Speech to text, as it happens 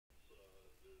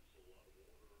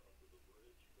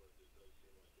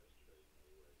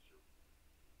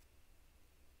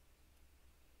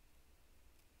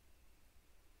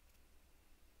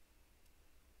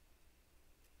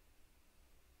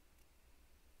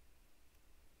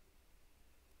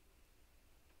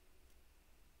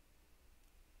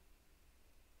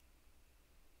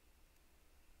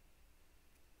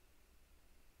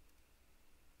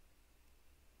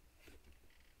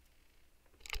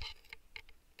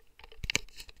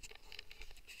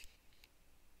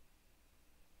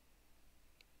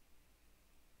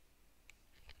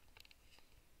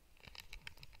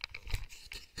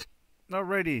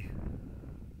Alrighty.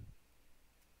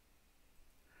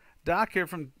 Doc here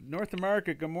from North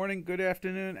America. Good morning, good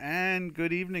afternoon, and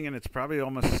good evening. And it's probably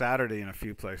almost Saturday in a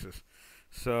few places.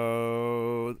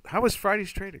 So, how was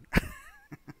Friday's trading?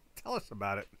 Tell us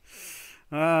about it.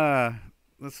 Uh,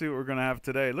 let's see what we're going to have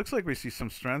today. It looks like we see some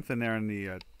strength in there in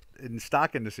the in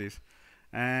stock indices.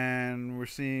 And we're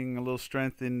seeing a little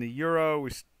strength in the euro.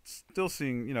 We're still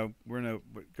seeing, we're going to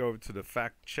go over to the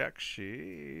fact check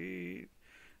sheet.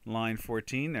 Line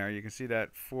 14 there. You can see that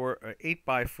 8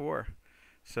 by 4.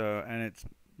 So, and it's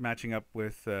matching up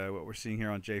with what we're seeing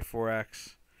here on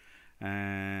J4X,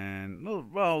 and a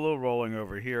little rolling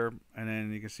over here. And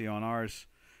then you can see on ours,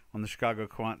 on the Chicago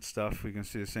Quant stuff, we can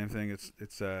see the same thing. It's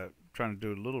trying to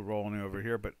do a little rolling over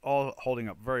here, but all holding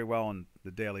up very well on the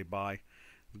daily buy.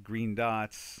 Green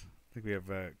dots. I think we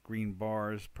have green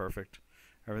bars. Perfect.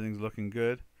 Everything's looking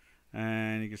good,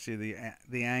 and you can see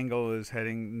the angle is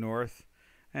heading north.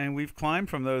 And we've climbed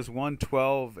from those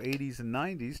 112.80s and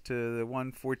 90s to the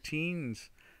 114s.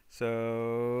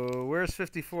 So where's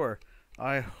 54?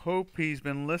 I hope he's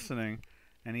been listening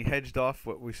and he hedged off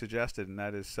what we suggested, and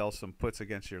that is sell some puts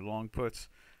against your long puts,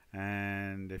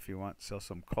 and if you want, sell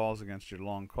some calls against your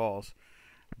long calls.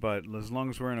 But as long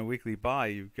as we're in a weekly buy,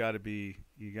 you got to be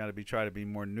try to be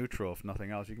more neutral, if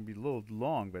nothing else. You can be a little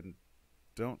long, but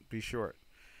don't be short.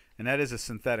 And that is a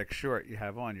synthetic short you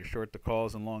have on. You're short the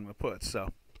calls and long the puts. So,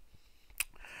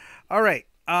 all right.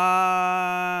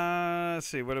 Let's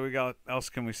see. What do we got? Else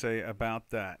can we say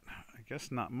about that? I guess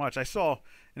not much. I saw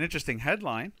an interesting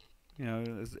headline.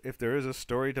 If there is a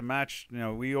story to match,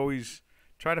 we always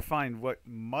try to find what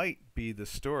might be the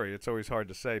story. It's always hard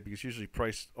to say because usually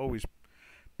price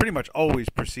pretty much always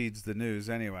precedes the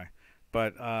news anyway.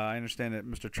 But I understand that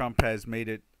Mr. Trump has made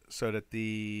it so that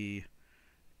the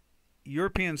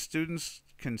European students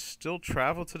can still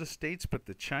travel to the States, but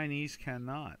the Chinese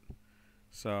cannot.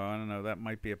 So I don't know. That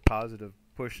might be a positive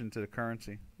push into the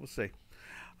currency. We'll see.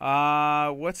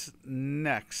 What's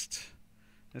next?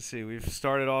 Let's see. We've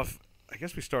started off. I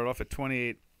guess we started off at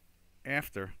 28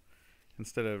 after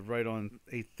instead of right on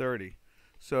 8:30.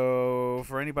 So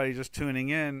for anybody just tuning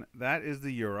in, that is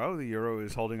the euro. The euro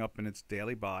is holding up in its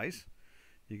daily buys.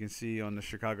 You can see on the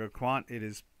Chicago Quant, it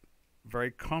is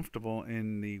very comfortable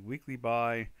in the weekly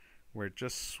buy, where it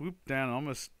just swooped down,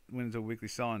 almost went into a weekly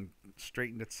sell and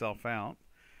straightened itself out,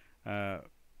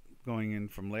 going in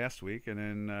from last week. And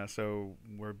then so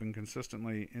we've been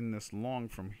consistently in this long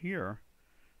from here,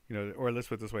 or let's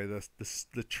put it this way: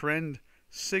 the trend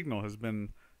signal has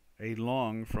been a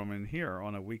long from in here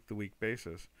on a week-to-week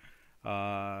basis.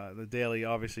 The daily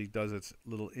obviously does its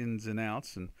little ins and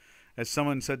outs, and as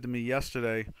someone said to me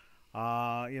yesterday,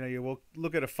 you will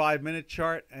look at a 5-minute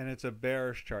chart and it's a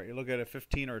bearish chart. You look at a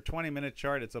 15 or a 20-minute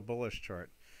chart, it's a bullish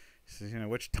chart. He says,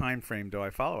 which time frame do I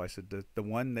follow? I said, the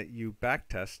one that you back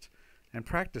test and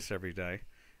practice every day,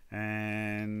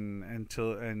 and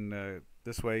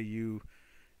this way you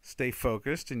stay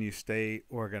focused and you stay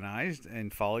organized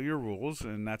and follow your rules,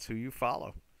 and that's who you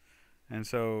follow. And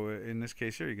so in this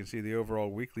case here, you can see the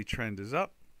overall weekly trend is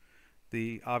up.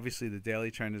 Obviously the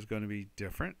daily trend is going to be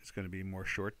different. It's going to be more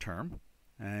short term,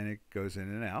 and it goes in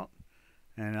and out.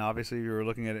 And obviously if you were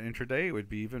looking at it intraday, it would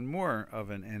be even more of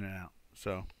an in and out.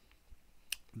 So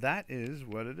that is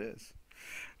what it is.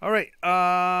 All right,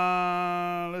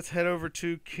 let's head over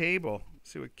to cable.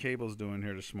 See what cable's doing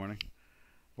here this morning,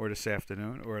 or this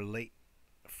afternoon, or late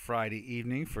Friday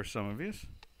evening for some of you.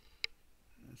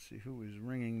 Let's see who is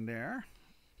ringing there.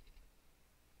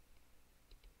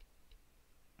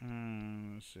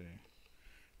 Let's see.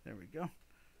 There we go.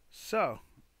 So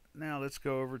now let's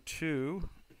go over to.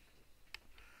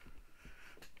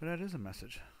 But that is a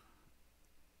message.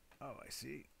 Oh, I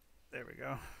see. There we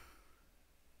go.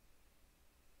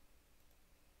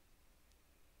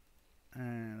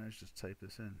 And let's just type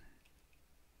this in.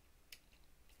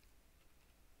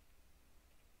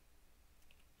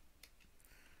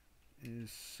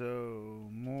 Is so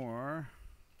more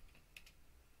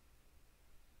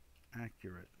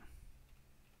accurate.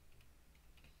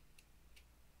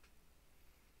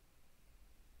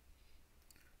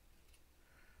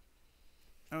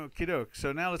 Okie doke.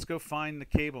 So now let's go find the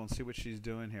cable and see what she's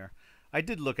doing here. I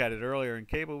did look at it earlier, and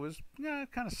cable was kind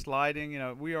of sliding.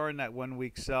 We are in that 1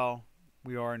 week sell.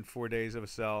 We are in 4 days of a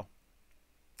sell.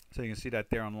 So you can see that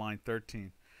there on line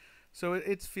 13. So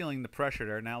it's feeling the pressure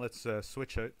there. Now let's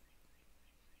switch it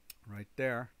right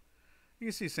there. You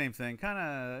can see the same thing. Kind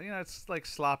of, it's like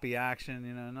sloppy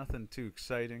action. Nothing too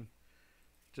exciting.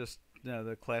 Just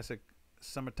the classic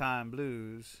summertime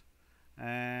blues.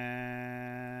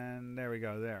 And there we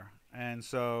go there. And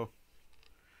so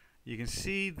you can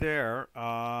see there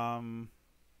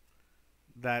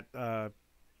that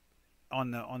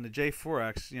on the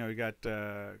J4X, you got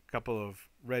a couple of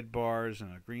red bars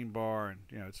and a green bar, and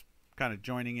it's kind of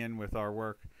joining in with our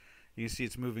work. You can see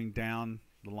it's moving down.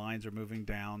 The lines are moving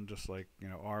down, just like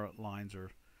our lines are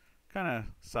kind of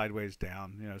sideways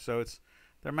down. So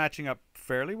they're matching up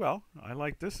fairly well. I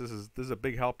like this. This is a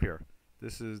big help here.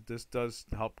 This does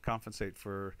help compensate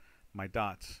for my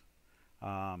dots,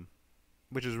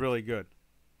 which is really good.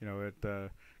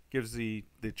 It gives the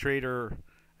trader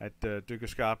at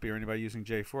Dukascopy or anybody using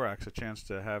J4X a chance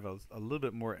to have a little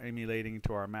bit more emulating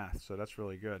to our math. So that's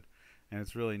really good, and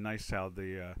it's really nice how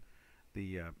the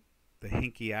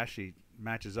hinky ashy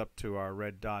matches up to our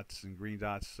red dots and green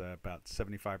dots about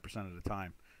 75% of the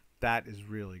time. That is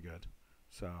really good.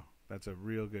 So that's a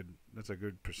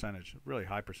good percentage, really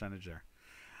high percentage there.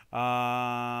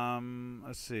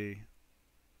 Let's see.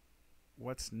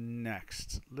 What's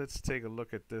next? Let's take a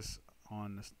look at this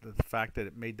on the fact that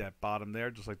it made that bottom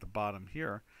there, just like the bottom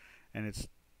here, and it's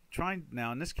trying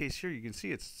now. In this case here, you can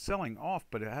see it's selling off,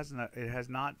 but it has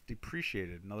not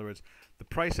depreciated. In other words, the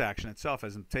price action itself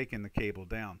hasn't taken the cable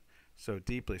down so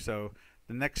deeply. So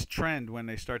the next trend, when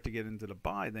they start to get into the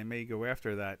buy, they may go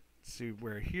after that. See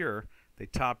where here they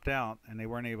topped out and they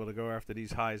weren't able to go after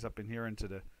these highs up in here into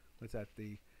the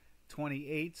the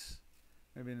 28s.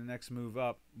 Maybe the next move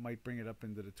up might bring it up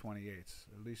into the 28s,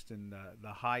 at least in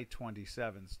the high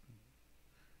 27s,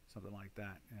 something like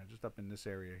that. Just up in this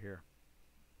area here.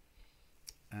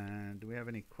 And do we have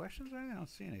any questions? I don't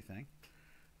see anything.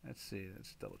 Let's see.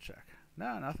 Let's double check.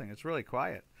 No, nothing. It's really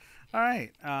quiet. All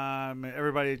right.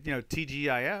 Everybody,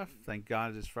 TGIF. Thank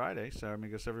God it's Friday. So I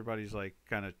guess everybody's like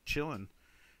kind of chilling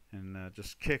and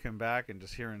just kicking back and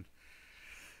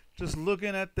just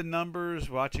looking at the numbers,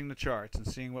 watching the charts, and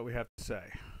seeing what we have to say.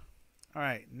 All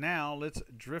right. Now let's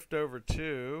drift over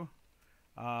to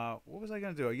what was I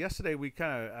going to do? Yesterday we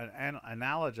kind of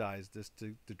analogized this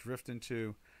to drift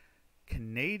into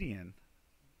Canadian.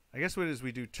 I guess what it is,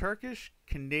 we do Turkish,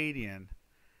 Canadian,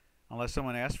 unless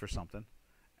someone asks for something,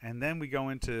 and then we go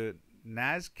into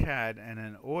NASCAD and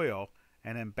then oil,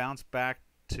 and then bounce back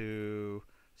to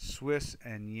Swiss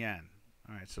and yen.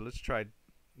 All right, so let's try.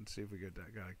 Let's see if we get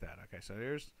that go like that. Okay, so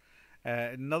there's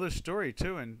another story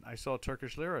too, and I saw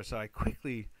Turkish lira, so I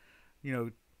quickly,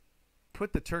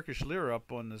 put the Turkish lira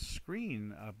up on the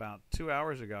screen about 2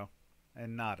 hours ago,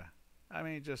 and nada. I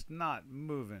mean, just not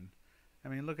moving. I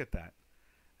mean, look at that.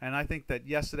 And I think that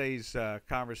yesterday's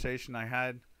conversation I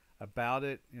had about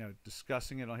it,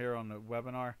 discussing it here on the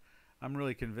webinar, I'm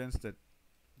really convinced that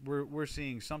we're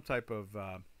seeing some type of,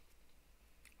 I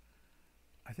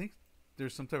think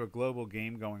there's some type of global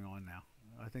game going on now.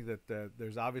 I think that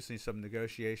there's obviously some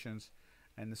negotiations,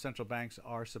 and the central banks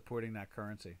are supporting that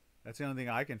currency. That's the only thing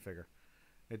I can figure.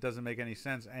 It doesn't make any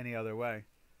sense any other way.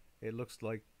 It looks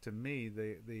like to me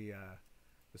the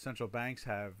central banks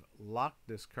have locked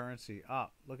this currency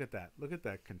up. Look at that. Look at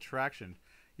that contraction.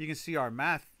 You can see our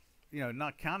math,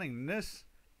 not counting this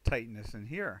tightness in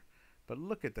here, but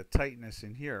look at the tightness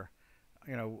in here.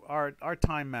 Our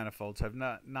time manifolds have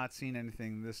not seen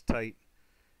anything this tight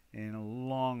in a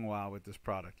long while with this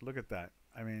product. Look at that.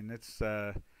 I mean, it's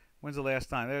when's the last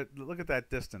time? There, look at that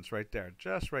distance right there,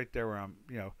 just right there where I'm.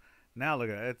 Now look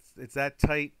at it. It's that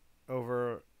tight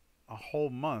over a whole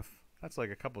month. That's like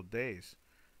a couple days.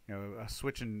 A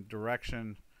switch in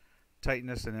direction,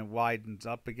 tightness, and then widens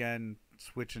up again.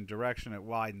 Switch in direction, it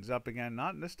widens up again.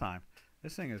 Not this time.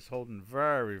 This thing is holding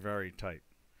very, very tight.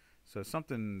 So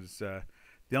something's the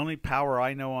only power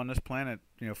I know on this planet,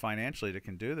 financially, that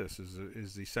can do this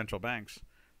is the central banks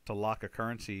to lock a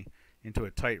currency into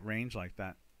a tight range like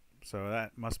that. So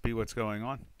that must be what's going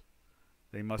on.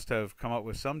 They must have come up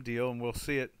with some deal, and we'll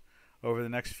see it over the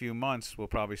next few months. We'll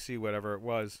probably see whatever it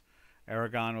was.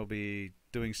 Aragon will be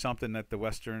doing something that the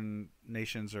Western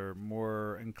nations are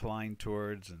more inclined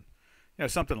towards,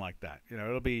 and something like that.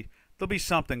 There'll be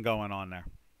something going on there.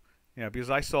 Because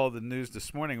I saw the news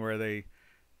this morning where they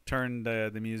turned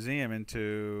the museum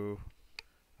into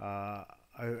are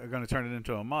going to turn it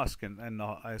into a mosque, and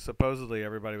supposedly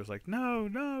everybody was like, no,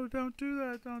 don't do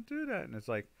that, and it's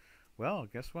like, well,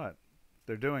 guess what?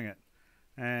 They're doing it,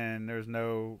 and there's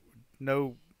no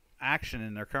action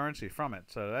in their currency from it.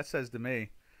 So that says to me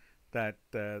that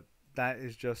that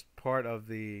is just part of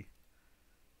the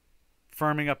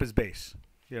firming up his base.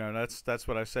 That's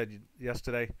what I said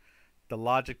yesterday. The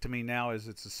logic to me now is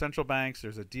it's the central banks.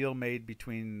 There's a deal made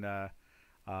between the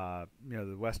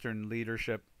Western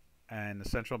leadership and the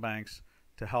central banks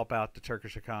to help out the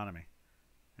Turkish economy,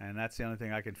 and that's the only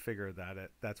thing I can figure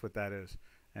that's what that is.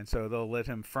 And so they'll let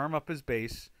him firm up his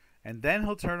base, and then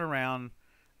he'll turn around,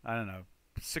 I don't know,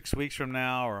 6 weeks from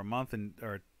now or a month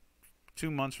or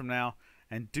 2 months from now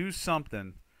and do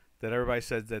something that everybody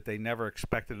says that they never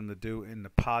expected them to do in the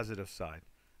positive side.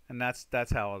 And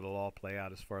that's how it'll all play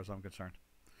out as far as I'm concerned.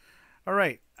 All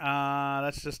right,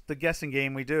 that's just the guessing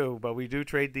game we do, but we do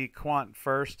trade the quant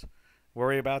first,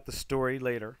 worry about the story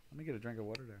later. Let me get a drink of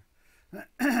water there.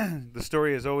 The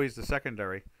story is always the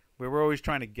secondary. We're always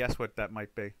trying to guess what that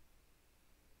might be.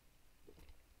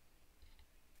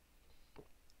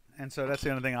 And so that's the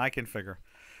only thing I can figure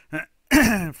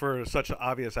for such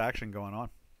obvious action going on.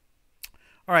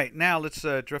 All right, now let's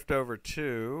drift over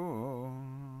to...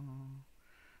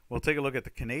 We'll take a look at the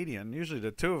Canadian. Usually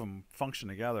the two of them function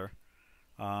together.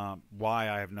 Why,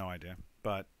 I have no idea.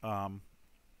 But and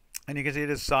you can see it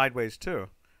is sideways too.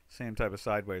 Same type of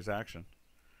sideways action,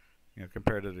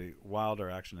 compared to the wilder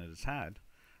action that it's had.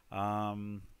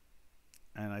 And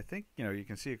I think, you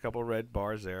can see a couple red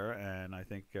bars there. And I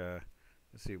think,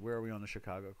 let's see, where are we on the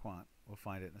Chicago quant? We'll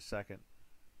find it in a second.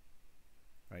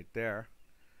 Right there.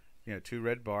 2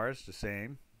 red bars, the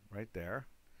same, right there.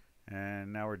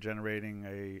 And now we're generating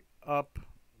a up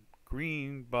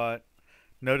green, but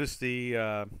notice the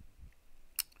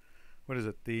what is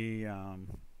it? The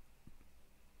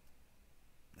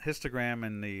histogram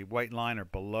and the white line are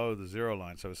below the 0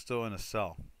 line, so it's still in a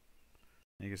cell.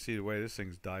 And you can see the way this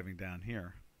thing's diving down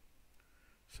here.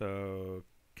 So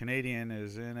Canadian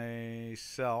is in a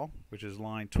cell, which is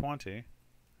line 20.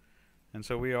 And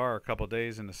so we are a couple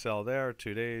days in the cell there,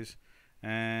 2 days,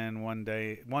 and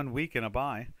 1 week in a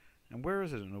buy. And where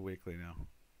is it in the weekly now?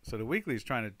 So the weekly is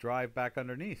trying to drive back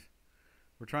underneath.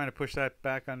 We're trying to push that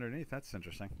back underneath. That's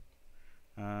interesting.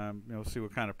 We'll see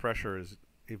what kind of pressure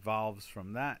evolves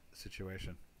from that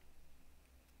situation.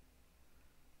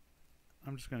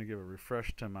 I'm just going to give a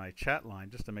refresh to my chat line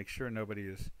just to make sure nobody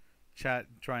is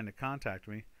trying to contact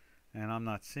me and I'm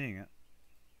not seeing it.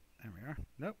 There we are.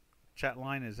 Nope. Chat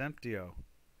line is empty-o.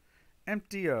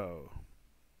 Empty-o.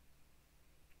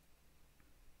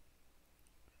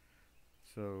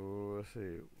 So let's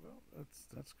see. Well,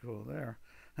 that's cool there.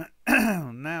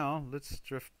 Now let's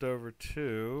drift over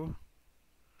to.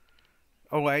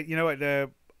 Oh wait, you know what?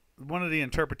 One of the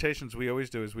interpretations we always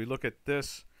do is we look at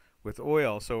this with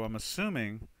oil. So I'm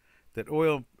assuming that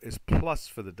oil is plus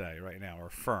for the day right now, or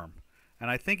firm. And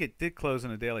I think it did close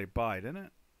in a daily buy, didn't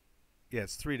it? Yeah,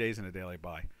 it's 3 days in a daily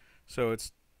buy. So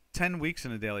it's 10 weeks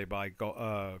in a daily buy,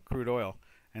 crude oil,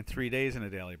 and 3 days in a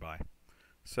daily buy.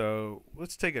 So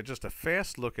let's take just a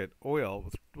fast look at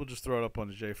oil. We'll just throw it up on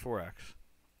the J4X.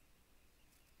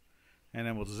 And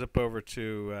then we'll zip over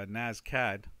to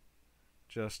NASCAD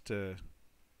just to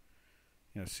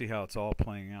see how it's all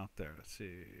playing out there. Let's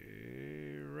see.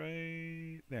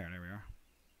 Right there. There we are.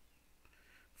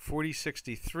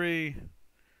 4063.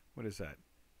 What is that?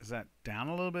 Is that down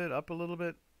a little bit? Up a little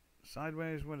bit?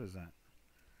 Sideways? What is that?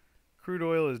 Crude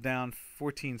oil is down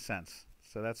 14 cents.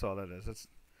 So that's all that is.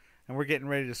 And we're getting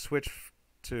ready to switch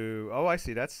to... Oh, I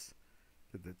see. That's...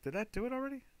 Did that do it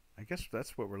already? I guess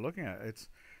that's what we're looking at.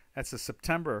 That's the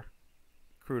September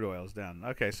crude oil is down.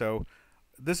 Okay, so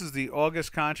this is the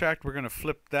August contract. We're going to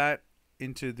flip that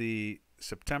into the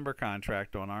September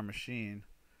contract on our machine.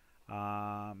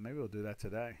 Maybe we'll do that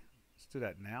today. Let's do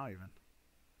that now even.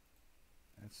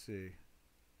 Let's see.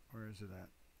 Where is it at?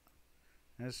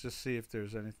 Let's just see if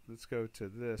there's any. Let's go to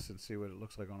this and see what it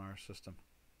looks like on our system.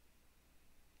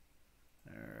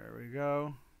 There we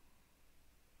go.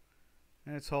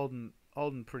 And it's holding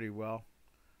pretty well.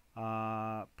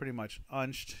 Pretty much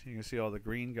unched. You can see all the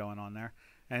green going on there.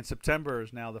 And September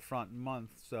is now the front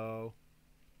month, so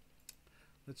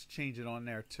let's change it on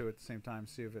there too at the same time.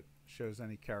 See if it shows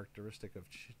any characteristic of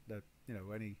that.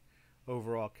 Any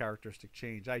overall characteristic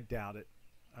change. I doubt it.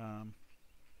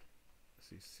 Let's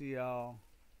see, CL,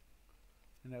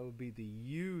 and that would be the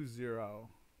U0.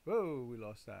 Whoa, we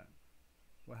lost that.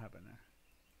 What happened there?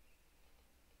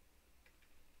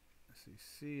 Let's see,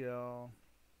 CL,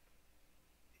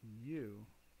 U.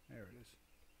 There it is.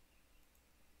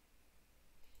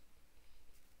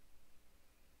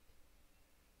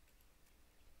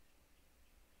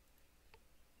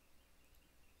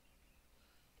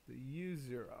 The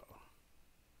U0.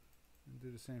 And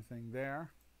do the same thing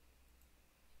there.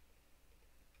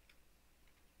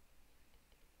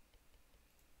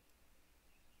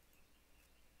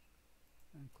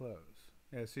 And close.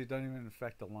 Yeah, see, it doesn't even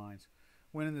affect the lines.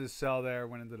 Went into the sell there,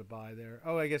 went into the buy there.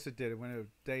 Oh, I guess it did. It went a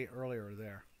day earlier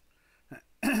there.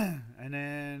 And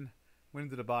then went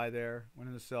into the buy there, went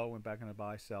into the sell, went back into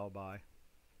buy, sell, buy.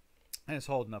 And it's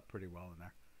holding up pretty well in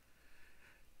there.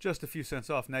 Just a few cents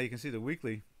off. Now you can see the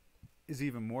weekly is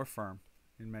even more firm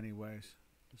in many ways.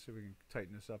 Let's see if we can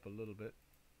tighten this up a little bit.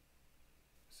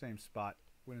 Same spot.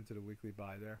 Went into the weekly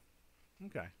buy there.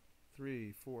 Okay.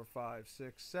 3, 4, 5,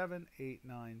 6, 7, 8,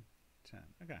 9, 10.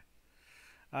 Okay.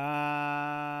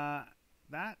 That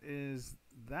is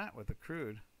that with the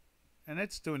crude. And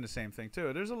it's doing the same thing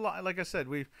too. There's a lot, like I said,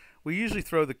 we usually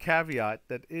throw the caveat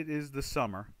that it is the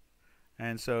summer,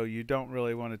 and so you don't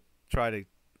really want to try to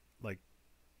like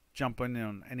jump in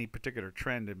on any particular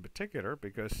trend in particular,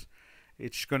 because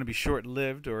it's going to be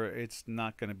short-lived, or it's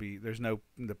not going to be. There's no,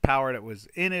 the power that was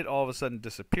in it all of a sudden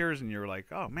disappears, and you're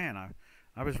like, oh man,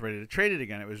 I was ready to trade it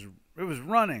again. It was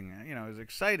running, you know, it was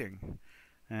exciting,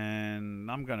 and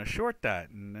I'm going to short that,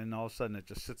 and then all of a sudden it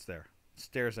just sits there,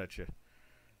 stares at you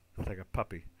like a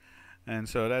puppy. And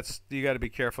so that's, you got to be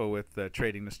careful with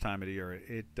trading this time of the year.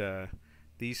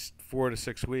 These 4 to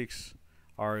 6 weeks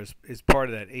is part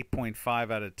of that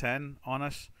 8.5 out of 10 on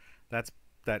us. That's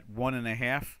that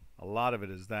 1.5. A lot of it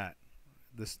is that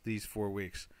these 4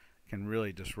 weeks can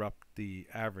really disrupt the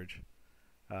average,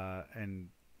 and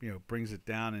you know, brings it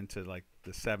down into like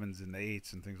the 7s and the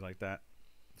 8s and things like that.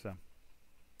 So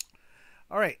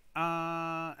all right,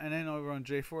 and then over on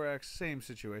J4X, same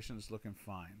situation, it's looking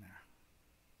fine there.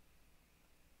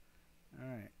 All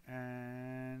right,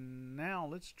 and now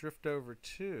let's drift over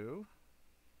to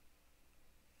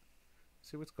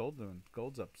see what's gold doing.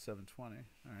 Gold's up 720.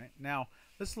 All right, now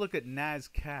let's look at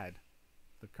NASCAD,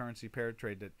 the currency pair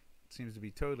trade that seems to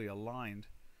be totally aligned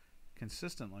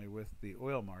consistently with the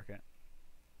oil market.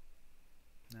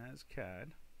 NASCAD,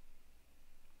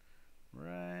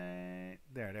 right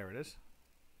there, there it is.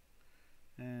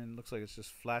 And looks like it's just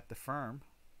flat to firm.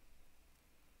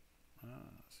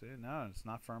 See, no, it's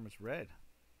not firm, it's red.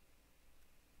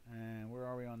 And where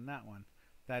are we on that one?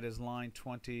 That is line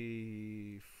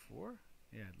 24?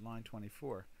 Yeah, line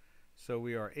 24. So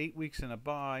we are 8 weeks in a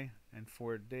buy and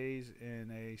 4 days in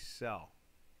a sell.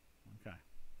 Okay.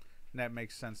 And that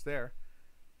makes sense there.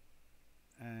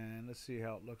 And let's see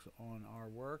how it looks on our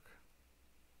work.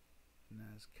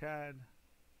 NASCAD.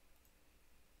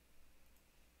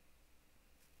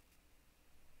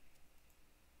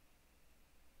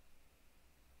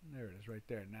 There it is right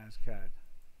there, NASCAD.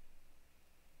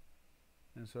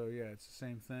 And so yeah, it's the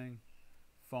same thing,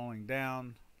 falling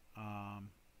down.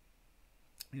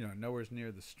 You know, nowhere's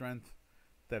near the strength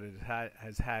that it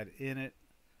has had in it,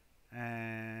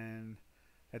 and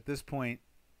at this point,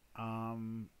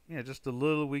 yeah, just a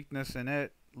little weakness in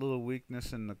it, little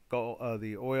weakness in the gold,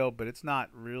 the oil, but it's not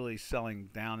really selling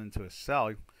down into a sell.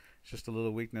 It's just a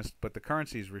little weakness, but the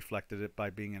currency's reflected it by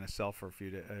being in a sell for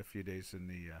a few days in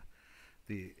the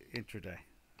intraday.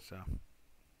 So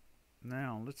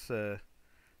now let's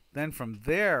then from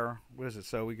there, what is it?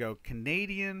 So we go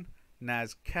Canadian,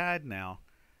 NASCAD now,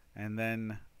 and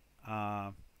then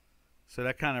so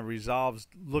that kind of resolves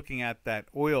looking at that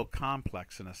oil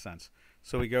complex in a sense.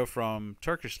 So we go from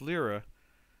Turkish lira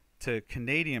to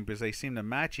Canadian because they seem to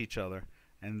match each other,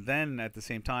 and then at the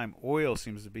same time oil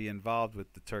seems to be involved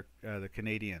with the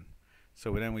Canadian.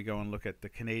 So then we go and look at the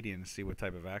Canadian and see what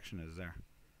type of action is there.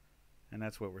 And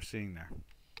that's what we're seeing there.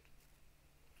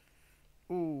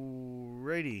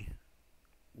 Alrighty.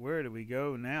 Where do we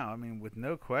go now? I mean, with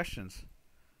no questions.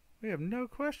 We have no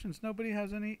questions. Nobody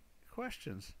has any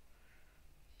questions.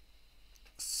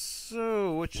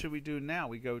 So what should we do now?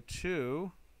 We go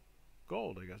to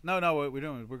gold, I guess. No, what we're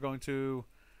doing is we're going to,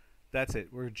 that's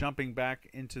it. We're jumping back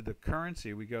into the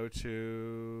currency. We go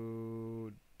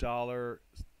to dollar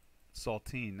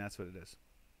saltine. That's what it is.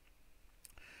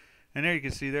 And there you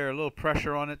can see there a little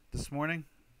pressure on it this morning.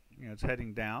 You know, it's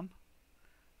heading down.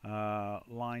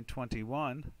 Line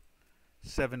 21,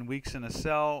 7 weeks in a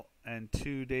sell and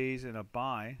 2 days in a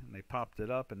buy, and they popped it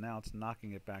up, and now it's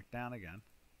knocking it back down again.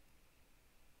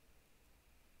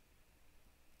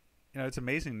 You know, it's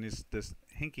amazing. This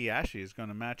Hinky Ashy is going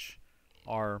to match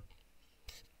our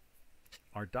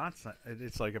dots.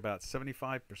 It's like about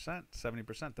 75%,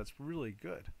 70%. That's really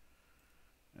good.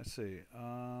 Let's see.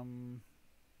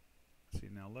 See,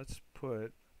 now let's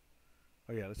put,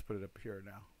 oh yeah, let's put it up here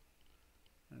now.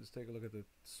 Let's take a look at the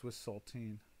Swiss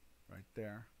saltine right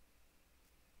there.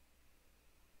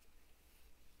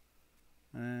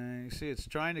 And you see it's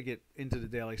trying to get into the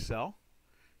daily sell.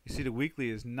 You see the weekly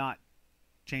is not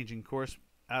changing course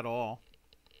at all.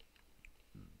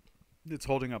 It's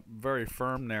holding up very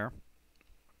firm there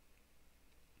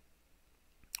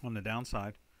on the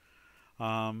downside.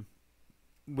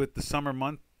 With the summer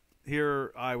month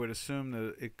here, I would assume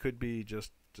that it could be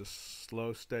just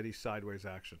slow, steady sideways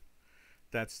action.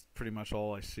 That's pretty much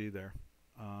all I see there.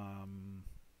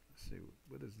 Let's see,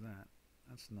 what is that?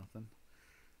 That's nothing.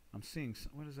 I'm seeing,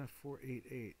 what is that,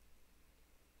 488?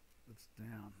 That's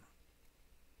down.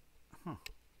 Huh. I'm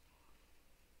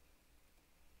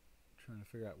trying to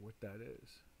figure out what that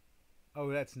is. Oh,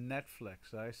 that's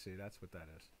Netflix. I see. That's what that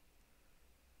is.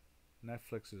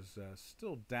 Netflix is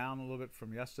still down a little bit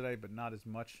from yesterday, but not as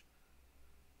much.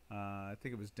 I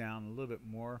think it was down a little bit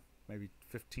more, maybe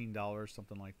 $15,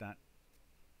 something like that.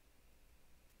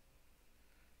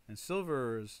 And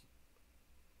silver is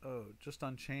just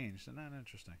unchanged. Isn't that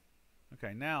interesting?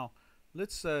 Okay, now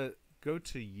let's go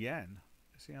to yen.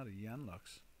 See how the yen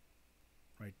looks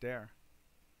right there.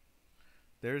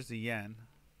 There's the yen,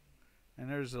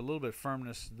 and there's a little bit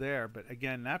firmness there. But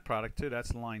again, that product too.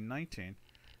 That's line 19,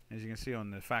 as you can see on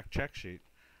the fact check sheet.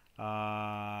 Where's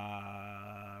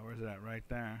it at? Right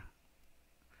there.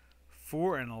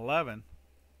 4 and 11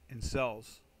 in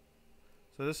sells.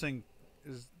 So this thing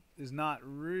is not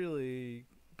really.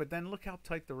 But then look how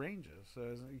tight the range is.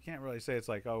 So you can't really say it's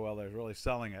like, oh well, they're really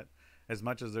selling it as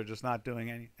much as they're just not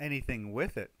doing anything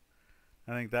with it.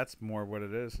 I think that's more what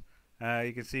it is.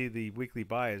 You can see the weekly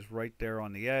buy is right there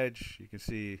on the edge. You can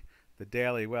see the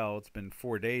daily. Well, it's been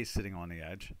 4 days sitting on the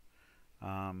edge.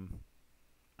 I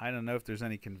don't know if there's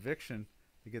any conviction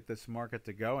to get this market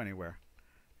to go anywhere.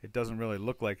 It doesn't really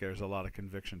look like there's a lot of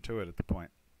conviction to it at the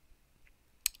point.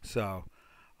 So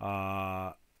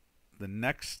the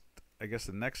next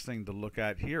thing to look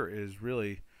at here is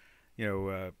really,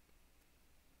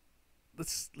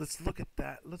 let's look at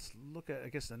that. Let's look at, I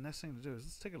guess the next thing to do is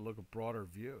let's take a look at a broader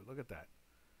view. Look at that.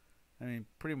 I mean,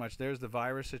 pretty much there's the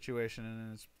virus situation,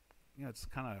 and it's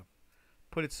kind of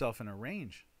put itself in a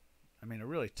range. I mean, a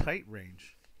really tight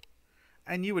range.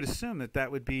 And you would assume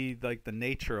that would be like the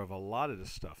nature of a lot of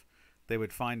this stuff. They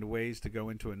would find ways to go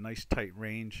into a nice tight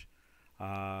range,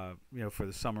 for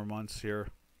the summer months here,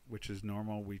 which is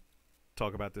normal. We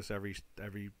talk about this every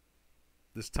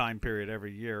this time period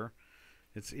every year.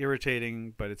 It's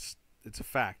irritating, but it's a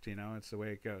fact, it's the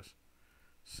way it goes.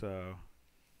 So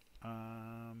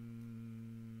I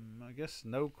guess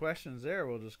no questions there.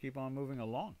 We'll just keep on moving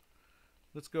along.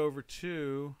 Let's go over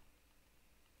to,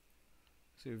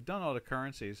 see, we've done all the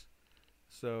currencies.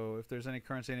 So if there's any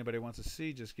currency anybody wants to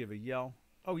see, just give a yell.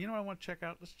 Oh, you know what I want to check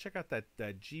out? Let's check out that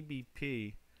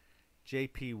GBP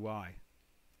JPY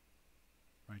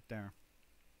right there.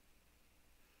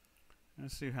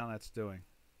 Let's see how that's doing.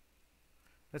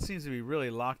 That seems to be really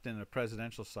locked in a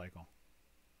presidential cycle.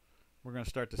 We're going to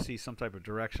start to see some type of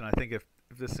direction. I think if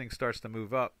this thing starts to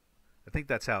move up, I think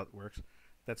that's how it works.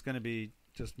 That's going to be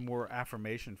just more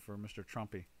affirmation for Mr.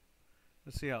 Trumpy.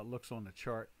 Let's see how it looks on the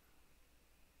chart.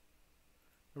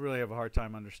 I really have a hard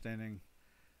time understanding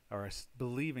or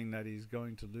believing that he's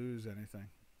going to lose anything.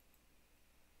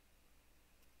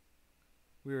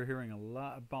 We are hearing a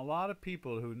lot of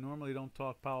people who normally don't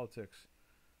talk politics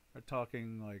are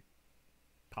talking like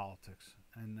politics,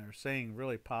 and they're saying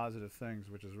really positive things,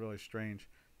 which is really strange.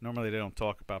 Normally they don't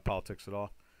talk about politics at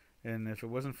all, and if it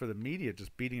wasn't for the media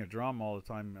just beating a drum all the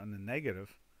time on the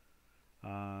negative,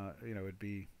 it'd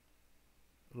be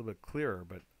a little bit clearer.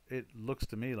 But it looks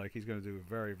to me like he's going to do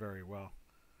very, very well.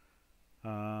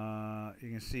 You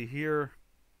can see here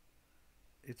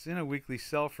it's in a weekly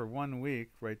sell for 1 week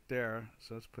right there,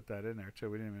 so let's put that in there too.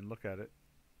 We didn't even look at it.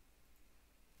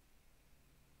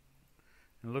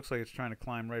 And it looks like it's trying to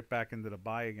climb right back into the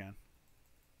buy again.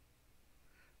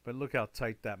 But look how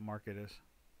tight that market is.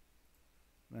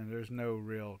 And there's no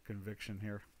real conviction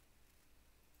here.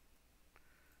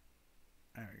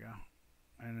 There we go.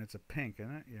 And it's a pink,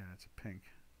 isn't it? Yeah, it's a pink.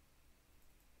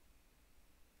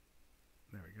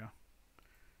 There we go.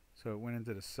 So it went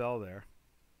into the sell there.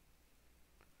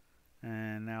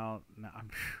 And now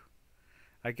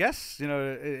I guess,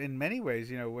 in many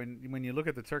ways, when you look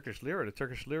at the Turkish lira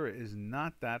is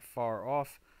not that far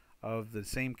off of the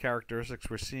same characteristics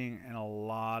we're seeing in a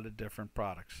lot of different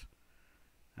products.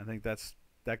 I think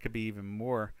that could be even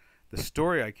more. The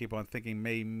story, I keep on thinking,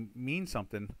 may mean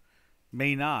something,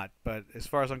 may not, but as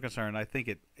far as I'm concerned, I think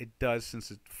it does,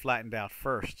 since it flattened out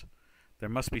first. There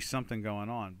must be something going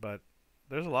on, but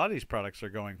there's a lot of these products that are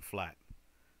going flat.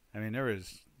 I mean, there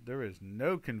is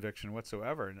no conviction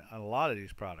whatsoever in a lot of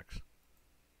these products.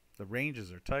 The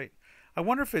ranges are tight. I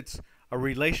wonder if it's a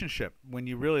relationship when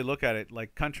you really look at it,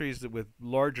 like countries with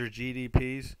larger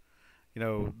GDPs,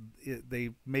 they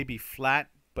may be flat,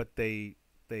 but they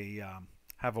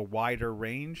have a wider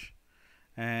range,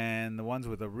 and the ones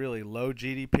with a really low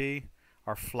GDP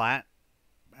are flat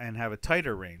and have a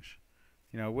tighter range.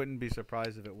 Wouldn't be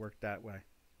surprised if it worked that way.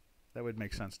 That would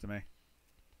make sense to me.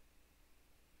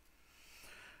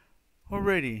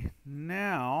 Alrighty,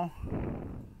 now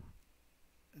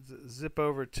zip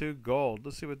over to gold.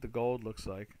 Let's see what the gold looks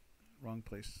like. Wrong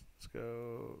place. Let's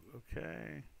go.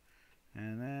 Okay,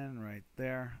 and then right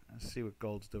there. Let's see what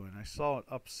gold's doing. I saw it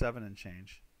up 7 and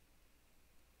change.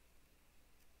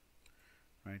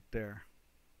 right there.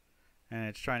 And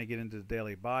it's trying to get into the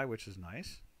daily buy, which is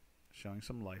nice. Showing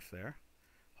some life there.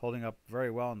 Holding up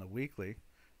very well in the weekly.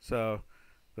 So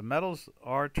the metals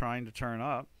are trying to turn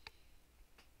up.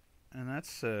 And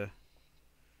that's,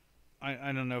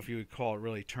 I don't know if you would call it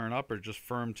really turn up or just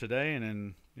firm today and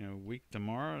then, you know, weak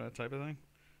tomorrow, that type of thing.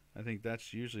 I think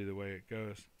that's usually the way it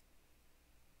goes.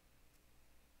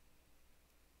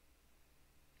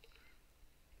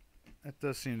 That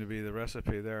does seem to be the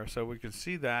recipe there. So we can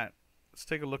see that. Let's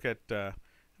take a look at a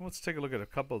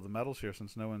couple of the metals here,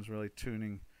 since no one's really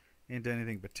tuning into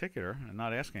anything particular and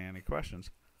not asking any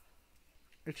questions.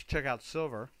 Let's check out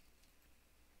silver.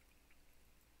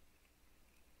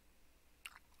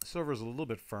 Silver is a little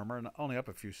bit firmer and only up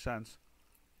a few cents,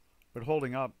 but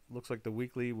holding up. Looks like the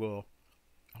weekly will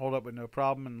hold up with no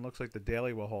problem, and looks like the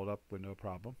daily will hold up with no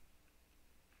problem.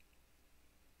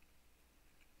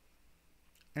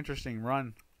 Interesting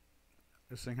run.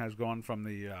 This thing has gone from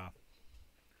the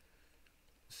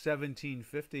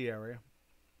 1750 area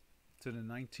to the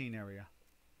 19 area,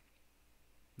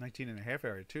 19.5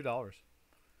 area, $2,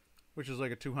 which is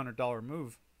like a $200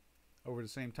 move over the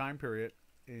same time period.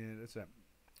 And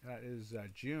that is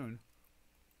June.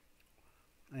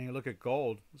 And you look at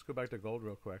gold. Let's go back to gold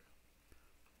real quick.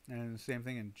 And the same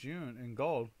thing in June in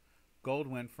gold. Gold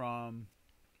went from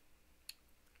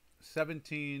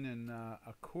 17 and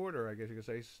a quarter, I guess you could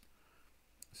say,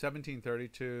 1730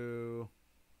 to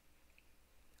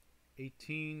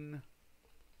 18.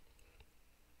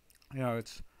 You know,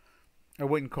 I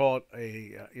wouldn't call it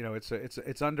a you know, it's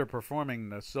underperforming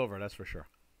the silver, that's for sure.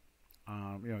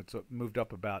 You know, it's moved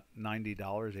up about $90,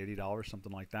 $80,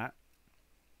 something like that.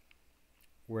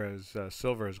 Whereas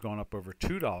silver has gone up over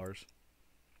 $2,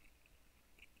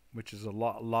 which is a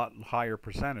lot higher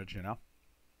percentage, you know.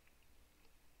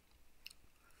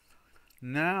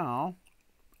 Now,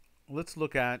 let's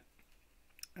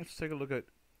take a look at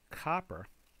copper.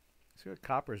 See what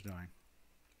copper is doing.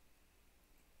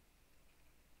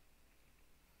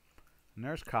 And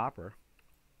there's copper.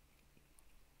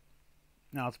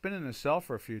 Now, it's been in a sell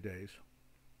for a few days.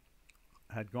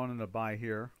 Had gone into buy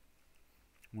here.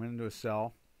 Went into a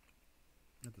sell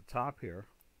at the top here.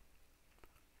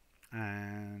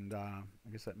 And I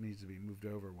guess that needs to be moved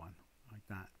over one, like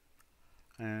that.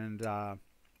 And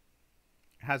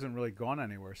hasn't really gone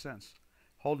anywhere since.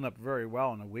 Holding up very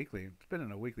well in a weekly. It's been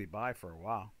in a weekly buy for a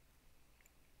while.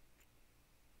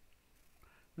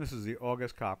 This is the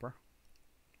August copper.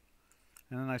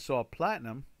 And then I saw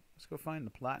platinum. Let's go find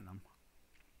the platinum.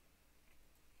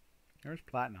 There's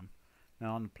platinum.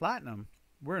 Now on the platinum,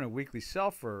 we're in a weekly sell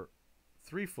for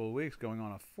 3 full weeks, going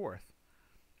on a 4th.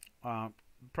 The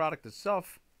product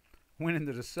itself went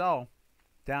into the sell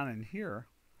down in here.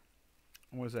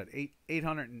 Was at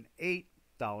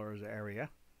 $808 area.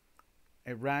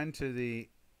 It ran to the,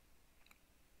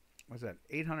 what's that,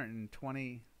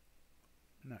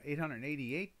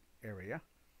 888 area.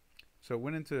 So it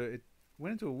went into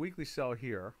a weekly sell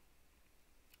here.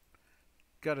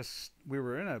 We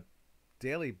were in a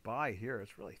daily buy here.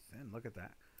 It's really thin. Look at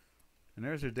that. And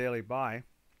there's your daily buy.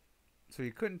 So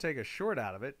you couldn't take a short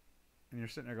out of it. And you're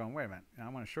sitting there going, wait a minute, I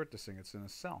want to short this thing. It's in a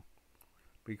sell.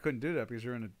 But you couldn't do that because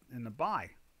you're in the buy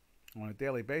on a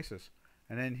daily basis.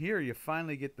 And then here you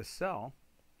finally get the sell.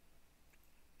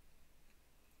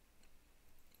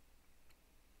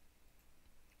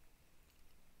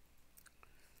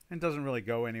 And it doesn't really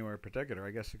go anywhere particular.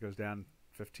 I guess it goes down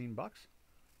 $15.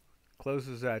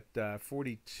 Closes at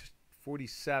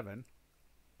 47.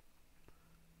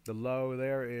 The low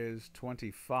there is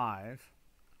 25.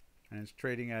 And it's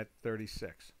trading at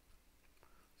 36.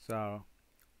 So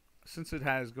since it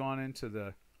has gone into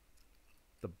the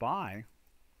buy,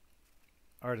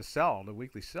 or the sell, the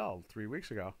weekly sell 3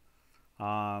 weeks ago,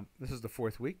 this is the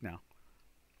 4th week now.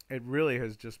 It really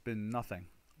has just been nothing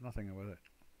with it.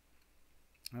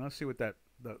 And let's see what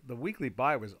the weekly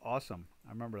buy was awesome. I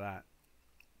remember that.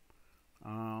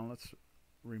 Let's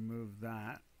remove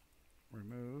that.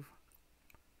 Remove.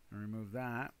 And remove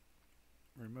that.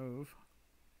 Remove.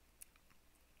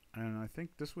 And I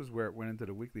think this was where it went into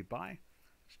the weekly buy.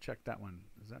 Let's check that one.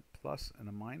 Is that plus and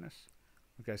a minus?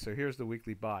 Okay, so here's the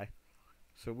weekly buy.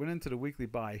 So it went into the weekly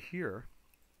buy here.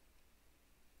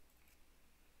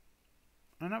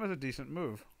 And that was a decent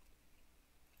move.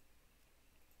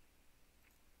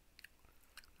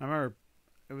 I remember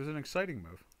it was an exciting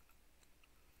move.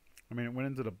 I mean, it went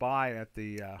into the buy at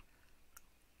the,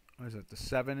 what is it, the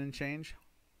 7 and change?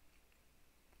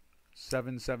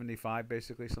 775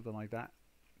 basically, something like that.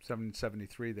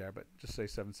 773 there, but just say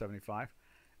 775.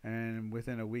 And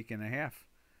within a week and a half,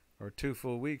 or 2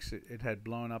 full weeks, it had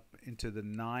blown up into the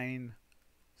 9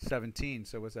 17.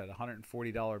 So what's that?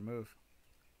 $140 move.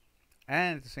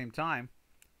 And at the same time,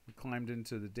 we climbed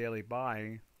into the daily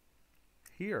buy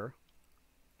here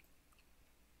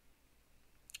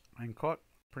and caught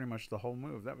pretty much the whole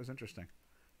move. That was interesting.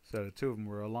 So the two of them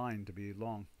were aligned to be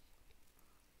long.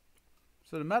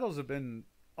 So the metals have been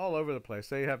all over the place.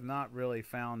 They have not really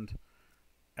found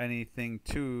anything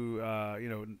too,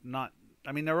 not,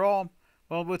 I mean, they're all,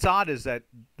 well, what's odd is that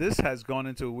this has gone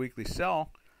into a weekly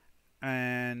sell,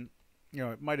 and,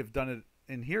 it might have done it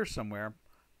in here somewhere,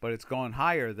 but it's gone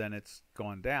higher than it's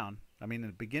gone down. I mean, in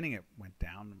the beginning it went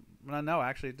down. No,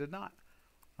 actually it did not.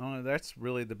 That's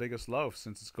really the biggest low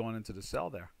since it's going into the sell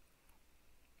there.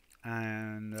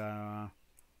 And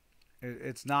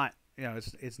it's not,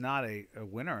 it's not a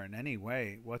winner in any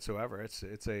way whatsoever. It's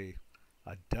a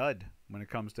dud when it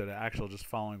comes to the actual just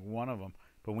following one of them.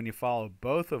 But when you follow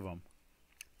both of them,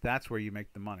 that's where you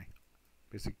make the money,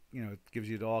 because it gives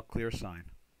you the all clear sign.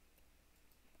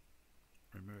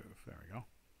 Remove. There we go.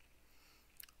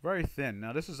 Very thin.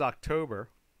 Now this is October,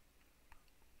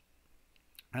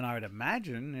 and I would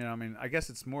imagine, I guess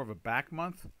it's more of a back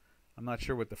month. I'm not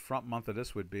sure what the front month of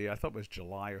this would be. I thought it was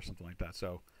July or something like that.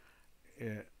 So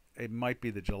it might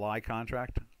be the July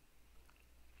contract.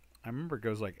 I remember it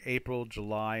goes like April,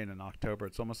 July, and then October.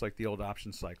 It's almost like the old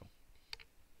option cycle.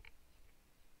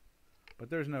 But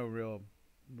there's no real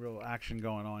action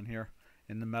going on here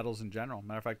in the metals in general.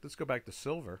 Matter of fact, let's go back to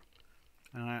silver.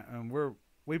 And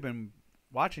we've been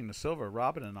watching the silver,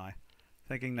 Robin and I,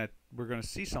 thinking that we're going to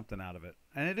see something out of it.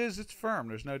 And it's firm.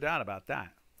 There's no doubt about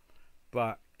that.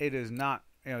 But it is not,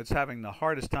 it's having the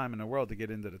hardest time in the world to get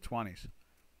into the 20s.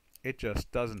 It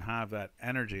just doesn't have that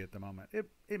energy at the moment.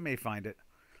 It may find it.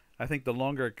 I think the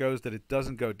longer it goes that it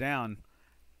doesn't go down,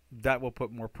 that will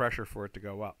put more pressure for it to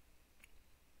go up.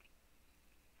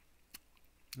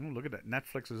 Oh, look at that.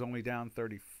 Netflix is only down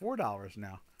 $34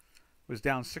 now. It was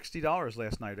down $60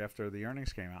 last night after the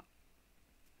earnings came out.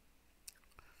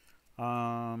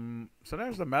 So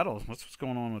there's the metals. What's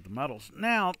going on with the metals?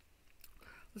 Now,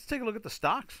 let's take a look at the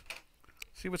stocks.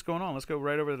 See what's going on. Let's go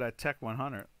right over to that Tech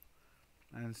 100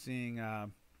 and seeing how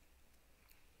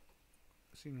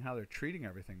they're treating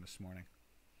everything this morning.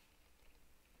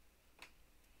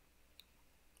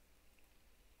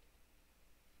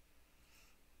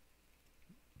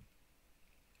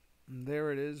 And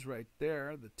there it is right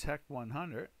there, the Tech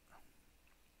 100.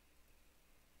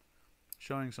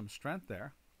 Showing some strength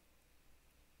there.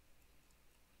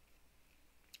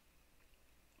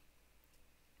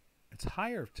 It's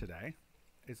higher today.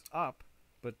 It's up,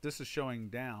 but this is showing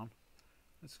down.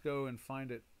 Let's go and find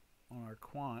it on our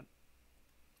quant.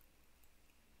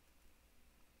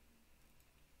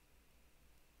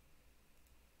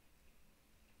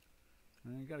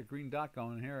 And you got a green dot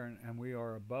going here, and we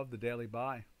are above the daily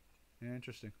buy. Yeah,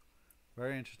 interesting.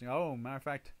 Very interesting. Oh, matter of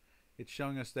fact, it's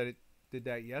showing us that it did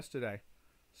that yesterday.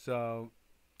 So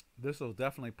this will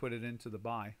definitely put it into the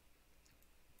buy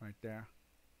right there.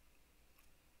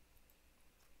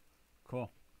 Cool.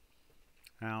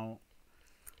 Now,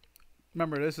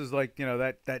 remember, this is like,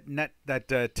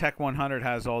 that Tech 100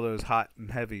 has all those hot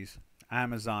and heavies.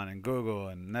 Amazon and Google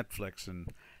and Netflix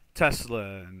and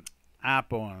Tesla and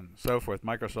Apple and so forth.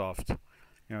 Microsoft.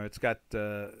 It's got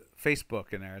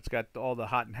Facebook in there. It's got all the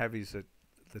hot and heavies that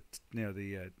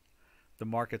the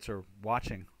markets are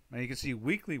watching. Now you can see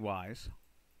weekly wise,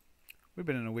 we've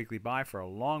been in a weekly buy for a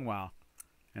long while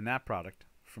in that product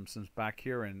since back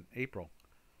here in April,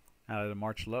 out of the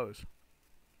March lows.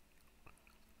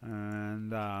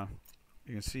 And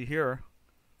you can see here,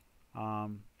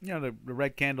 the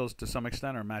red candles to some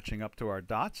extent are matching up to our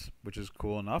dots, which is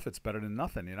cool enough. It's better than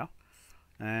nothing,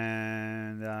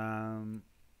 And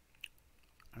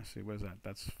let's see, what is that?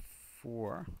 That's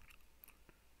 4.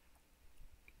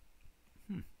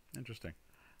 Interesting.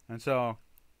 And so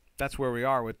that's where we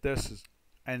are with this.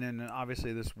 And then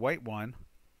obviously this white one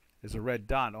is a red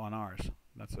dot on ours.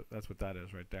 That's what that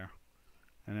is right there.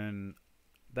 And then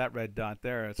that red dot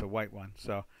there, it's a white one.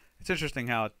 So it's interesting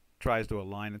how it tries to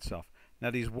align itself.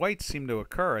 Now these whites seem to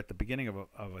occur at the beginning of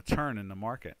a turn in the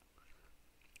market.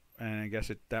 And I guess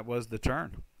that was the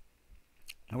turn.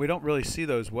 And we don't really see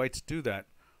those whites do that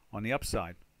on the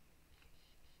upside.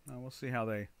 Now we'll see how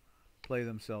they play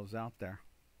themselves out there.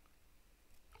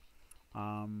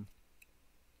 And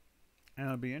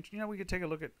it'll be interesting. We could take a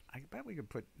look at, I bet we could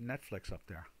put Netflix up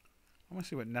there. I want to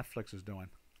see what Netflix is doing.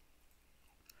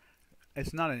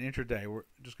 It's not an intraday. We're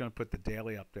just going to put the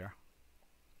daily up there.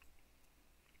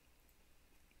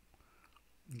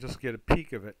 Just get a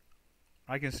peek of it.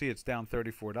 I can see it's down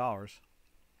 $34.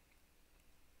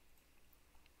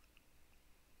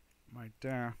 Right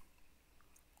there.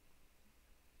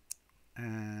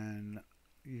 And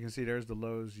you can see there's the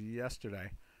lows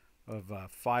yesterday of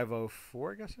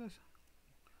 504, I guess it is.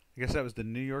 I guess that was the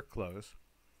New York close.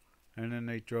 And then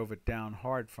they drove it down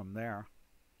hard from there.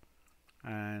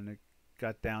 And it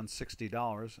got down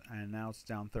 $60, and now it's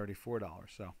down $34.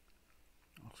 So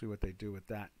I'll see what they do with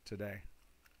that today.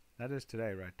 That is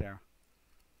today right there.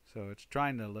 So it's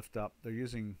trying to lift up. They're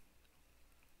using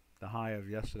the high of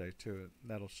yesterday too.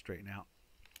 That'll straighten out.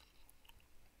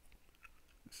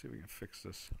 Let's see if we can fix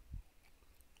this.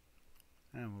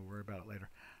 And we'll worry about it later.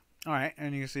 All right,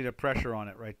 and you can see the pressure on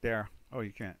it right there. Oh,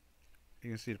 you can't.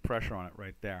 You can see the pressure on it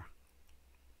right there.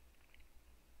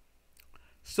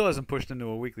 Still hasn't pushed into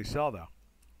a weekly sell though.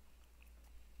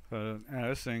 So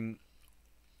this thing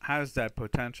has that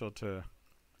potential to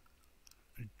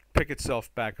pick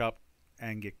itself back up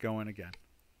and get going again.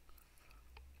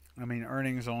 I mean,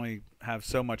 earnings only have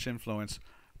so much influence.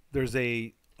 There's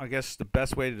I guess the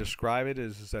best way to describe it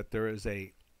is that there is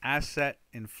a asset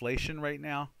inflation right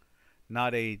now,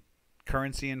 not a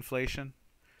currency inflation,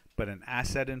 but an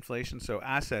asset inflation. So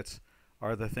assets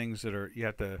are the things that you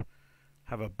have to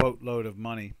have a boatload of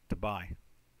money to buy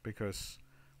because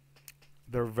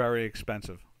they're very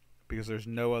expensive, because there's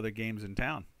no other games in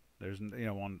town. There's,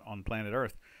 on planet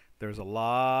Earth, there's a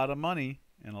lot of money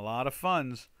and a lot of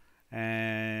funds,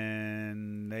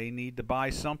 and they need to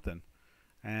buy something.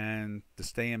 And to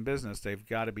stay in business, they've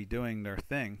got to be doing their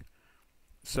thing.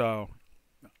 So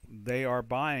they are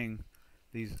buying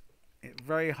these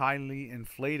very highly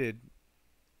inflated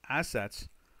assets,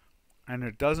 and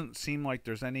it doesn't seem like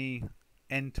there's any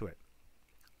end to it.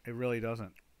 It really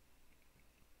doesn't.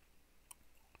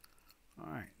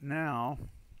 All right, now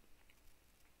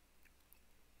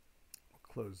we'll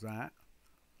close that,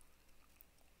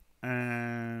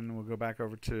 and we'll go back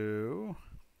over to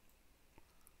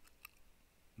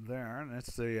there, and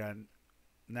it's the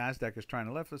NASDAQ is trying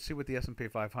to lift. Let's see what the S&P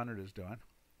 500 is doing.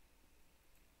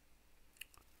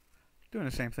 Doing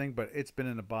the same thing, but it's been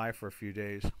in a buy for a few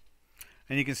days.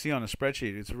 And you can see on the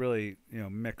spreadsheet, it's really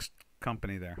mixed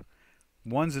company there.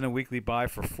 One's in a weekly buy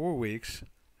for 4 weeks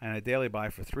and a daily buy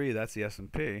for 3. That's the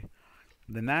S&P.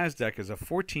 The NASDAQ is a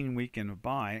 14-week in a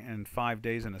buy and 5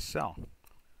 days in a sell.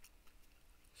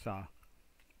 So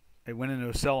it went into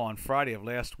a sell on Friday of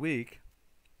last week.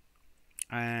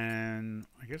 And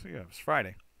I guess it was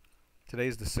Friday.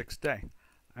 Today's the 6th day.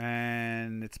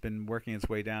 And it's been working its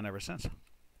way down ever since.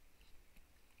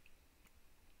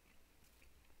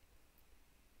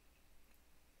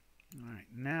 All right,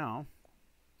 now,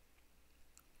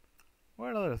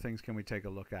 what other things can we take a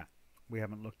look at? We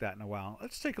haven't looked at in a while.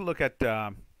 Let's take a look at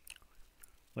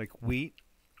like wheat.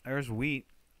 There's wheat.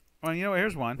 Well,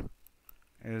 here's one.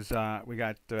 We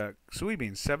got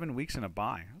soybeans, 7 weeks in a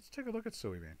buy. Let's take a look at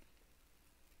soybean.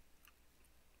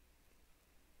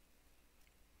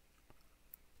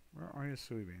 Where are your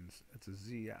soybeans? It's a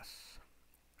ZS.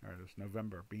 All right, it's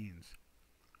November beans.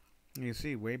 You can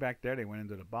see way back there they went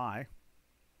into the buy.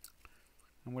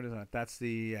 And what is that? That's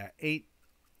the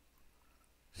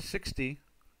 860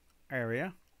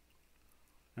 area.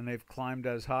 And they've climbed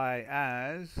as high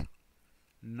as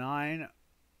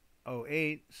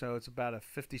 908. So it's about a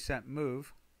 50-cent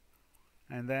move.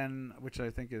 And then, which I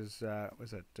think is,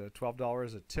 was it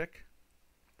 $12 a tick?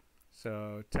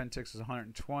 So 10 ticks is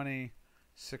 120.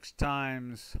 6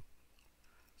 times.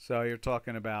 So you're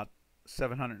talking about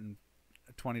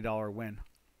 $720 win.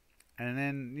 And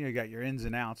then you got your ins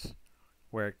and outs,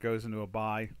 where it goes into a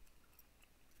buy.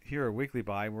 Here a weekly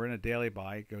buy. We're in a daily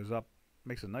buy. It goes up,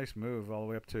 makes a nice move all the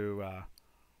way up to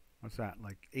what's that?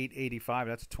 Like 885.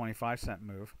 That's a 25-cent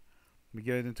move. We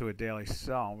get it into a daily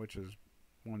sell, which is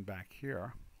one back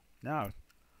here. No,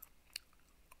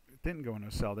 it didn't go into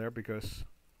a sell there because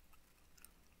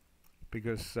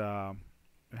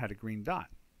it had a green dot.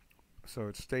 So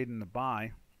it stayed in the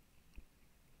buy.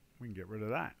 We can get rid of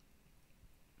that.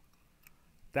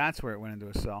 That's where it went into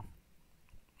a sell.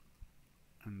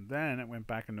 And then it went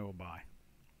back into a buy.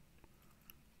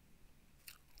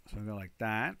 So we go like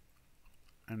that.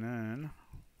 And then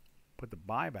put the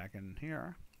buy back in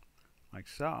here. Like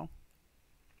so.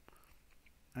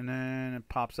 And then it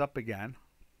pops up again.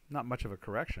 Not much of a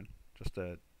correction. Just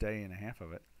a day and a half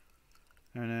of it.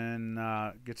 And then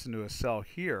gets into a sell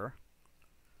here.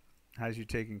 Has you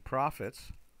taking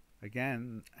profits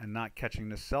again and not catching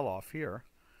this sell-off here.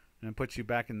 And then puts you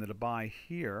back into the buy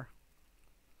here.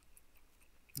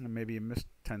 And maybe you missed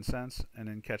 10 cents and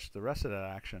then catch the rest of that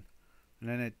action. And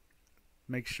then it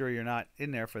makes sure you're not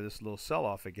in there for this little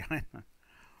sell-off again.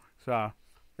 So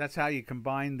that's how you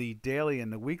combine the daily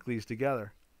and the weeklies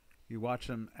together. You watch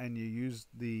them and you use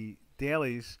the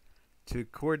dailies to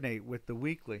coordinate with the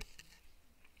weekly.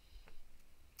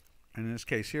 And in this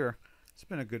case here, it's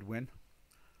been a good win.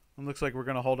 It looks like we're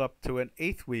going to hold up to an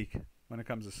 8th week when it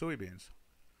comes to soybeans.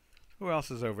 Who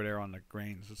else is over there on the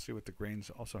grains? Let's see what the grains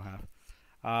also have.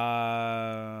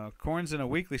 Corn's in a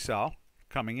weekly sell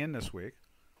coming in this week.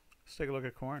 Let's take a look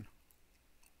at corn.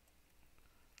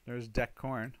 There's deck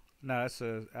corn. No, that's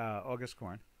August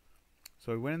corn.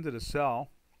 So we went into the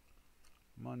sell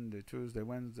Monday, Tuesday,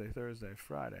 Wednesday, Thursday,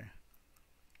 Friday.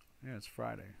 Yeah, it's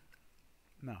Friday.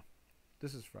 No,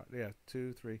 this is Friday. Yeah,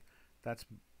 2, 3. That's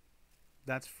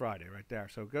Friday right there.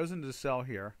 So it goes into the sell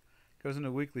here, goes into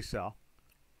a weekly sell,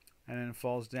 and then it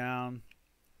falls down.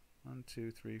 1, 2,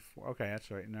 3, 4. Okay,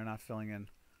 that's right. And they're not filling in.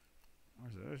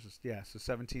 Where's it? There's just, yeah, so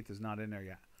 17th is not in there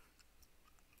yet.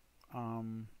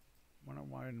 Wonder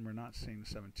why we're not seeing the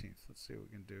 17th. Let's see what we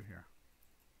can do here.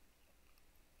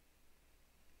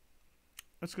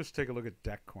 Let's just take a look at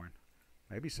deck corn.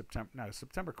 Maybe September. No,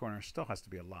 September corn still has to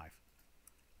be alive.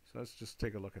 So let's just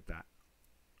take a look at that.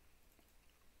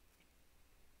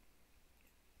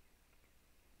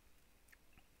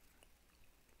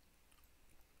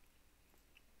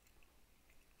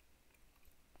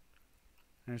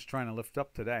 And it's trying to lift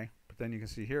up today, but then you can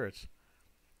see here it's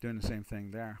doing the same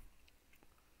thing there.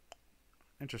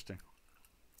 Interesting.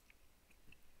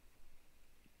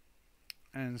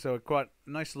 And so it caught a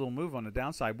nice little move on the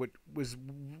downside. What was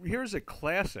here's a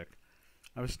classic.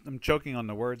 I'm choking on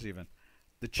the words even.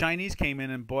 The Chinese came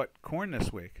in and bought corn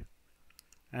this week,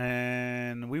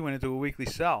 and we went into a weekly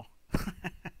sell,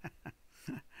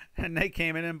 and they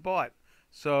came in and bought.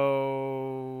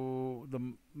 So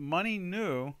the money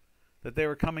knew that they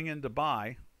were coming in to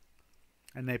buy,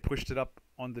 and they pushed it up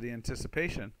onto the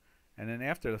anticipation, and then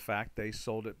after the fact they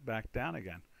sold it back down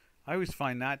again. I always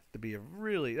find that to be a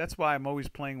really, that's why I'm always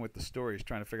playing with the stories,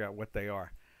 trying to figure out what they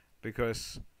are,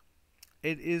 because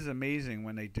it is amazing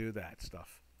when they do that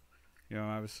stuff. You know,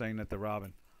 I was saying that to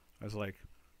Robin, I was like,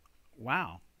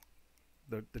 wow,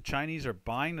 the Chinese are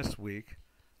buying this week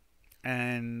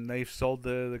and they've sold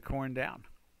the corn down.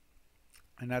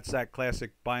 And that's that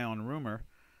classic buy on rumor,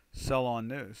 sell on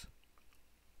news.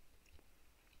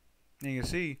 And you can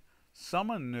see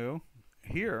someone knew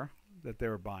here that they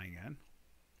were buying in.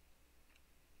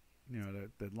 You know,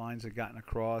 the lines had gotten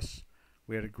across.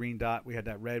 We had a green dot. We had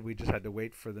that red. We just had to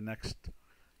wait for the next,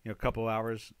 couple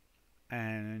hours,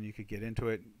 and you could get into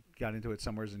it. Got into it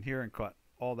somewhere in here and caught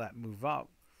all that move up.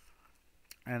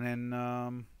 And then,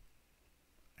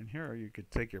 and here you could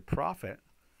take your profit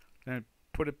and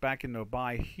put it back into a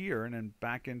buy here, and then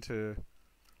back into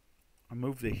a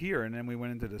move to here, and then we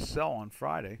went into the sell on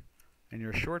Friday, and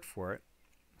you're short for it.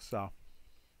 So,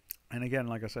 and again,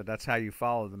 like I said, that's how you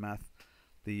follow the math.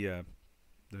 The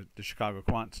Chicago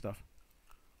quant stuff.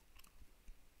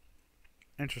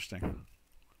 Interesting.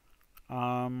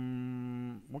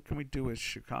 What can we do with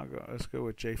Chicago? Let's go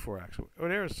with J4X. Oh,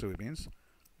 there's soybeans.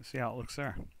 Let's see how it looks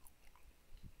there.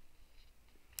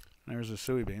 There's the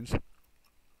soybeans.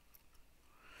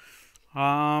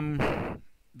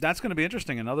 That's going to be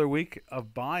interesting. Another week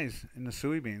of buys in the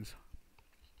soybeans.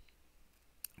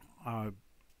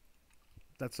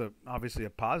 That's obviously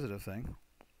a positive thing.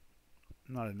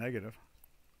 Not a negative.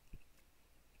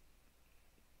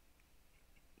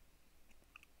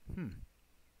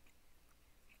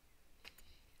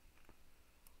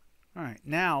 All right.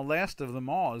 Now, last of them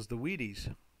all is the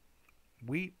Wheaties.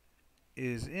 Wheat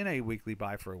is in a weekly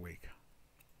buy for a week.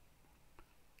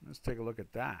 Let's take a look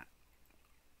at that.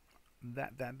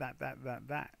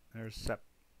 That. There's Sep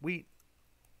Wheat.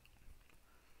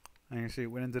 And you see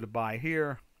it went into the buy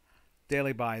here.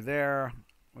 Daily buy there.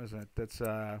 What is that? That's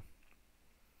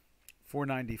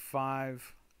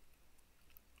 495.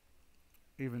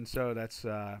 Even so, that's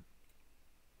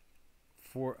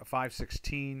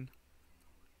 516.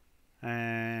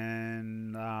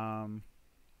 And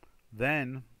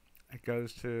then it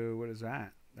goes to, what is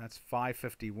that? That's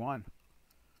 551.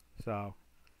 So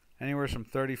anywhere from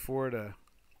 34 to,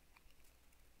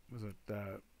 was it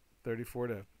 34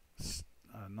 to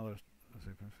another,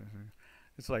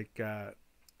 it's like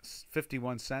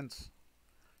 51 cents,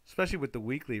 especially with the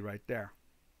weekly right there,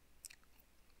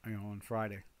 on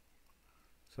Friday.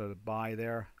 So the buy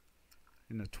there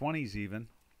in the 20s even,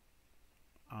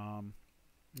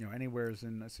 anywhere is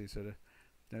in, let's see, so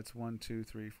that's 1, 2,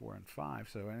 3, 4, and 5.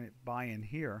 So any buy in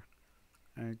here,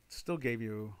 and it still gave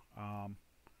you a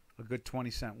good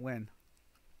 20-cent win.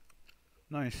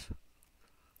 Nice.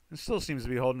 It still seems to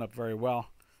be holding up very well.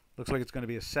 Looks like it's going to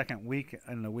be a second week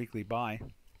in the weekly buy.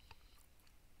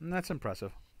 And that's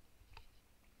impressive.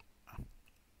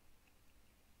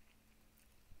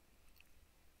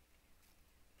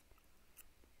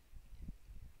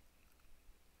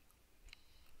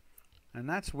 And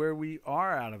that's where we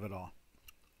are out of it all.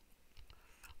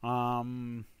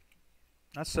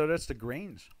 That's the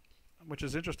grains, which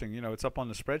is interesting. You know, it's up on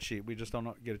the spreadsheet. We just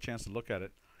don't get a chance to look at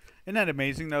it. Isn't that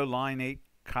amazing, though? Line 8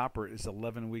 copper is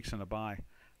 11 weeks in a buy.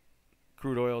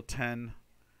 Crude oil 10,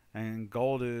 and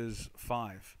gold is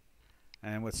 5.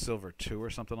 And what's silver, 2 or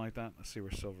something like that? Let's see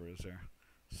where silver is there.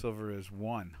 Silver is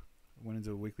 1. Went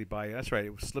into a weekly buy. That's right.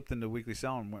 It slipped into a weekly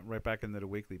sell and went right back into the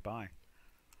weekly buy.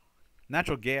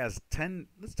 Natural gas, 10.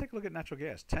 Let's take a look at natural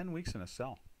gas. 10 weeks in a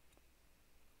sell.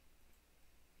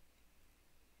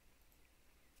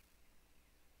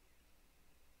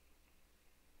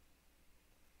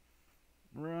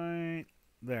 Right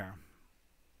there.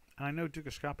 And I know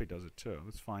Dukascopy does it too.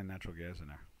 Let's find natural gas in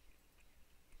there.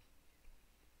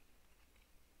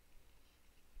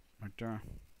 Right there.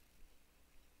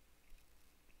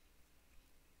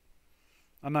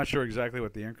 I'm not sure exactly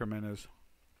what the increment is,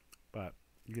 but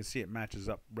you can see it matches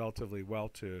up relatively well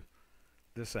to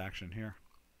this action here.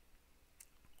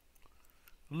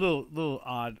 A little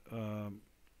odd,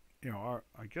 you know.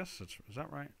 I guess is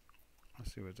that right?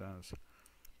 Let's see what that is.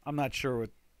 I'm not sure what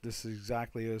this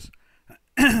exactly is.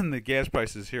 The gas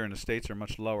prices here in the States are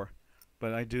much lower,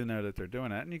 but I do know that they're doing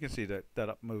that, and you can see that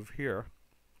up move here,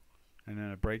 and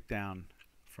then a breakdown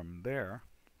from there,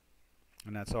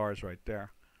 and that's ours right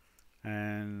there.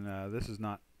 And this is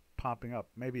not popping up.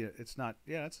 Maybe it's not.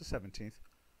 Yeah, that's the 17th,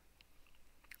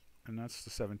 and that's the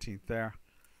 17th there.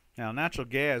 Now, natural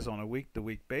gas on a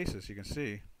week-to-week basis, you can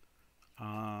see.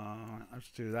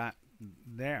 Let's do that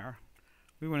there.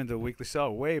 We went into a weekly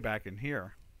sell way back in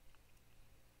here,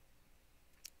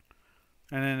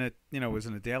 and then it, you know, was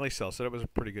in a daily sell, so that was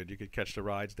pretty good. You could catch the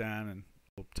rides down and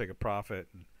take a profit,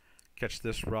 and catch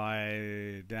this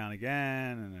ride down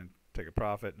again, and then take a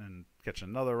profit, and catch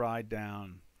another ride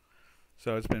down.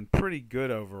 So it's been pretty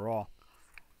good overall.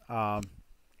 The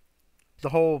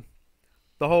whole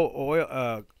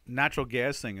oil, natural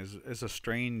gas thing is a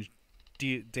strange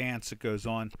dance that goes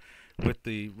on with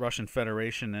the Russian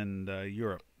Federation and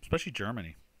Europe, especially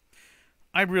Germany.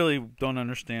 I really don't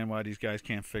understand why these guys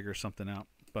can't figure something out,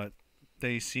 but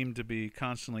they seem to be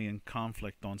constantly in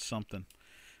conflict on something.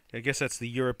 I guess that's the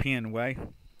European way.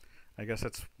 I guess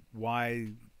that's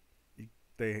why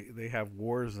they have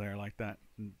wars there like that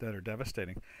are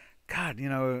devastating. God, you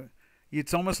know,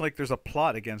 it's almost like there's a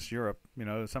plot against Europe. You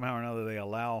know, somehow or another they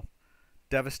allow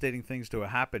devastating things to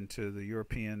happen to the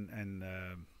European and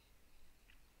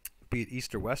be it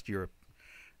East or West Europe,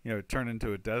 you know, turn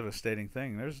into a devastating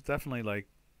thing. There's definitely like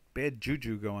bad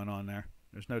juju going on there.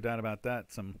 There's no doubt about that.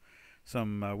 Some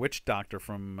witch doctor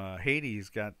from Haiti's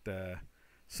got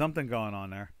something going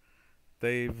on there.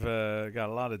 They've got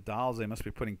a lot of dolls. They must be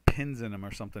putting pins in them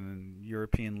or something in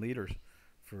European leaders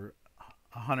for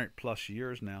 100+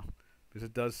 years now, because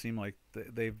it does seem like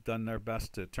they've done their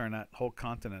best to turn that whole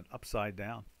continent upside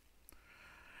down.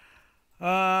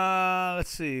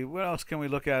 Let's see. What else can we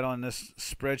look at on this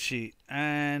spreadsheet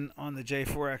and on the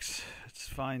J4X? Let's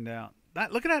find out.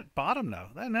 Look at that bottom, though.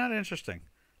 Isn't that interesting?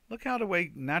 Look how the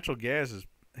way natural gas has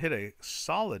hit a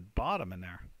solid bottom in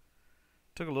there.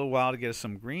 Took a little while to get us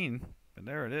some green, but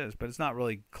there it is. But it's not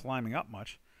really climbing up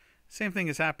much. Same thing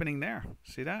is happening there.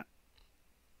 See that?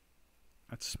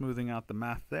 That's smoothing out the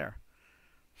math there.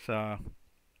 So,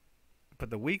 but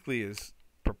the weekly is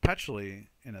perpetually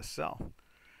in a sell.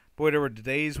 Boy, there were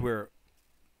days where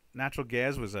natural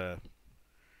gas was a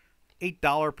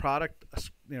 $8 product,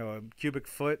 you know, a cubic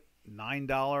foot, $9,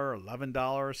 $11,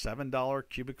 $7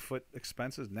 cubic foot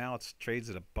expenses. Now it trades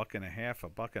at $1.50,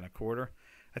 $1.25.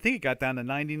 I think it got down to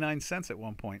 99 cents at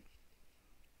one point.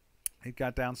 It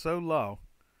got down so low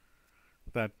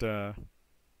that can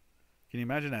you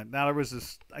imagine that? Now there was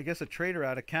this, I guess, a trader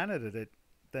out of Canada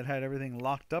that had everything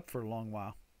locked up for a long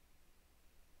while.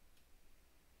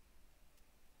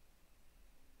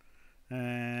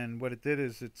 And what it did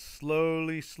is it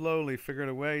slowly figured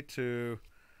a way to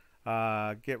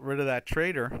get rid of that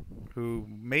trader who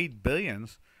made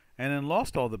billions and then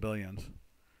lost all the billions.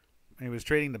 He was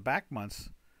trading the back months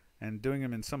and doing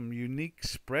them in some unique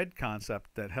spread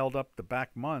concept that held up the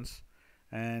back months,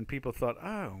 and people thought,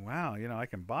 oh, wow, you know, I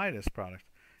can buy this product.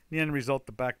 In the end result,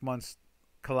 the back months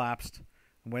collapsed.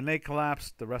 And when they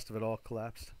collapsed, the rest of it all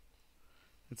collapsed.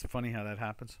 It's funny how that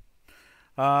happens.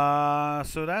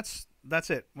 So that's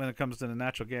it when it comes to the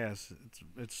natural gas.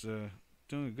 It's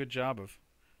doing a good job of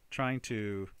trying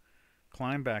to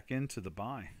climb back into the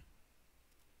buy,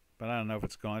 but I don't know if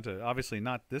it's going to. Obviously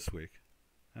not this week,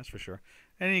 that's for sure.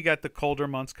 And then you got the colder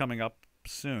months coming up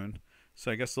soon, so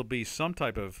I guess there'll be some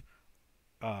type of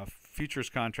futures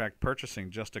contract purchasing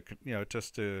just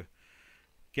to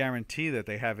guarantee that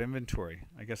they have inventory.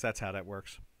 I guess that's how that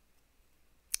works.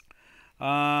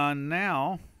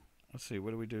 Now, let's see.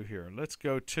 What do we do here? Let's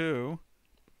go to.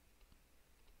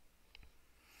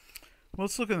 Well,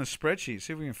 let's look in the spreadsheet.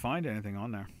 See if we can find anything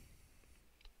on there.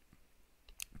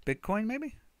 Bitcoin,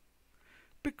 maybe.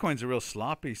 Bitcoin's a real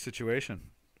sloppy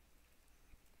situation.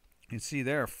 You can see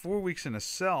there, 4 weeks in a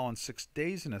sell and 6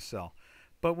 days in a sell.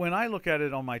 But when I look at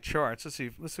it on my charts, let's see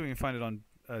if we can find it on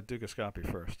Dukascopy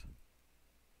first.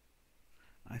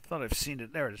 I thought I've seen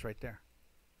it. There it is, right there.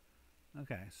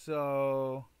 Okay,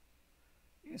 so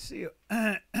you can see,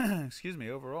 excuse me,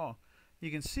 overall,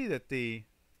 you can see that the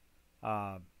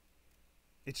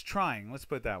it's trying. Let's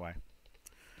put it that way.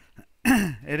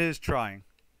 It is trying.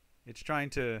 It's trying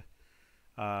to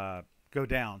go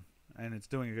down, and it's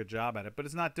doing a good job at it. But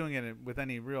it's not doing it with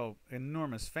any real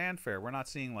enormous fanfare. We're not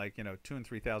seeing like $2,000 and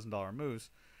 $3,000 moves.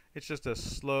 It's just a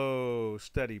slow,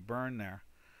 steady burn there.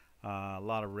 A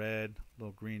lot of red, a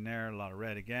little green there, a lot of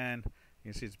red again.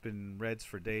 You can see it's been reds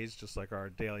for days, just like our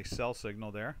daily sell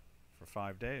signal there for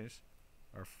 5 days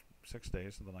or 6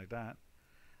 days, something like that.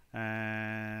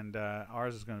 And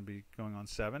ours is going to be going on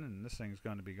 7, and this thing is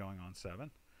going to be going on 7.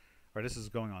 Or this is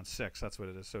going on 6, that's what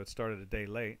it is. So it started a day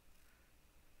late.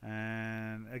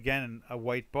 And again, a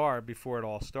white bar before it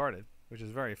all started, which is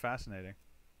very fascinating.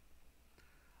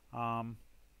 The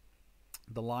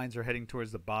lines are heading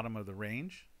towards the bottom of the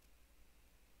range.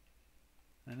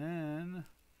 And then,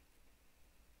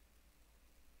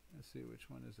 let's see, which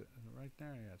one is it? Is it right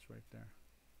there? Yeah, it's right there.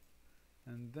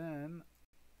 And then,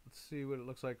 let's see what it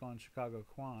looks like on Chicago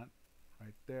Quant,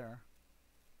 right there.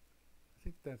 I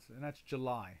think that's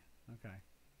July. Okay.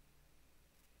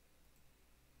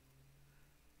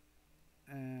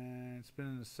 And it's been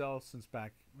in the sell since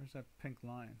back, where's that pink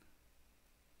line?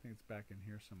 I think it's back in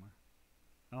here somewhere.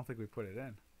 I don't think we put it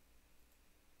in.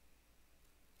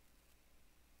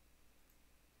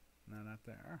 No, not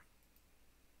there.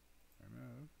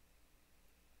 Remove.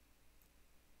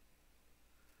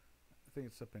 I think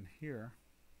it's up in here.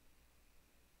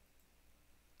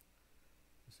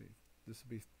 Let's see. This would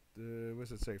be, what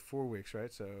does it say? 4 weeks,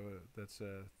 right? So that's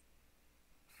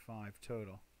 5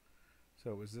 total.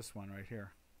 So it was this one right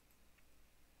here.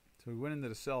 So we went into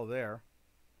the sell there,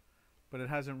 but it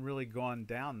hasn't really gone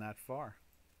down that far.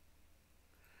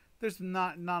 There's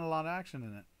not a lot of action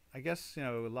in it. I guess, a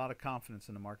lot of confidence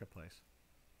in the marketplace.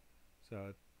 So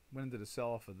it went into the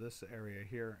sell off of this area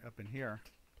here, up in here,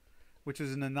 which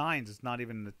is in the 9s. It's not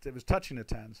even, it was touching the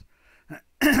 10s,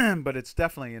 but it's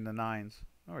definitely in the 9s.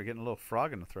 Oh, we're getting a little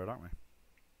frog in the throat, aren't we?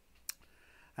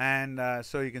 And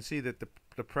so you can see that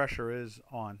the pressure is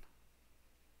on.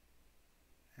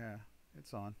 Yeah,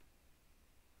 it's on.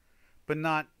 But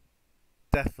not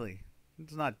deathly.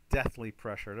 It's not deathly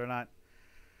pressure. They're not,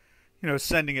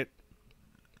 sending it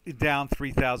down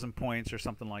 3,000 points or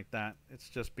something like that. It's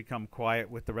just become quiet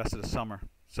with the rest of the summer.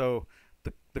 So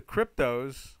the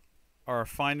cryptos are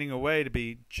finding a way to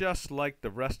be just like the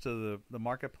rest of the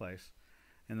marketplace.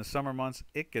 In the summer months,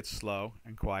 it gets slow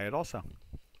and quiet also.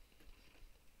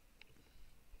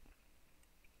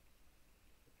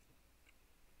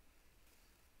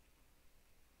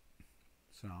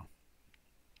 So,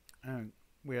 and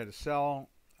we had to sell,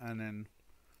 and then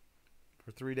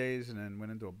for 3 days, and then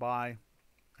went into a buy,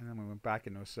 and then we went back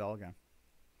into a sell again.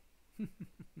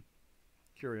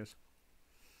 Curious.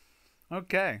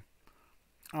 Okay.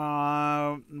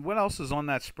 What else is on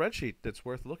that spreadsheet that's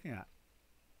worth looking at?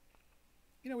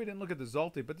 We didn't look at the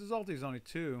Zolty, but the Zolty is only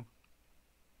 2.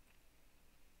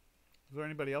 Is there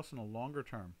anybody else in the longer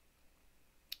term?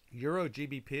 Euro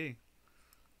GBP.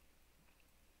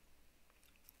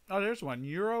 Oh, there's one.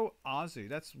 Euro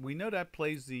Aussie. We know that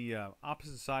plays the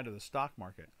opposite side of the stock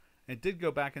market. It did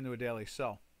go back into a daily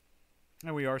sell.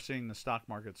 And we are seeing the stock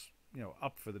markets,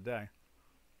 up for the day.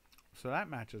 So that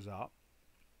matches up.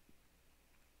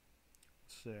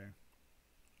 Let's see.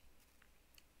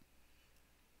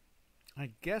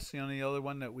 I guess the only other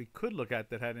one that we could look at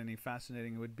that had any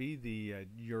fascinating would be the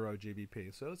Euro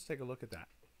GBP. So let's take a look at that.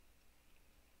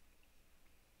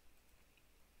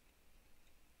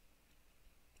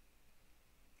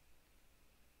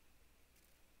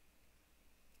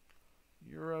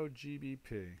 Euro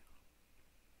GBP.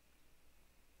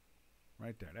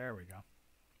 Right there. There we go.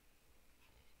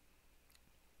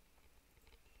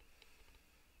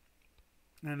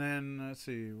 And then, let's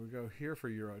see, we go here for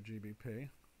Euro GBP.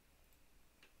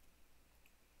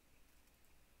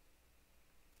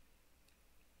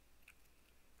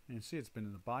 You can see it's been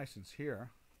in the buy since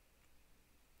here.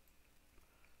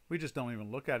 We just don't even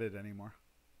look at it anymore.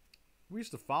 We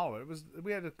used to follow it.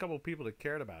 We had a couple of people that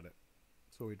cared about it,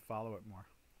 so we'd follow it more.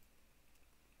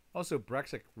 Also,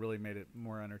 Brexit really made it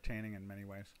more entertaining in many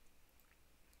ways.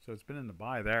 So it's been in the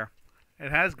buy there.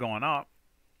 it has gone up.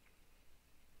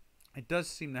 It does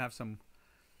seem to have some,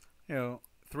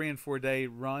 3 and 4 day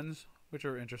runs, which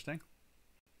are interesting.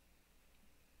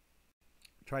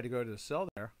 Tried to go to sell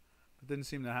there, but didn't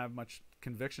seem to have much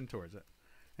conviction towards it.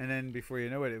 And then before you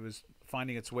know it, it was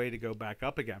finding its way to go back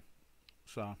up again.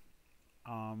 So,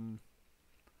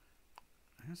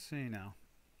 let's see now.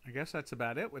 I guess that's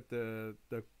about it with the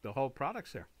whole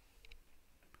products here.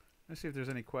 Let's see if there's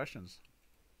any questions.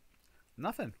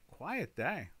 Nothing. Quiet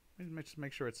day. Let me just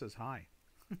make sure it says hi.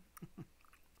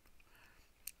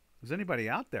 Is anybody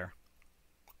out there?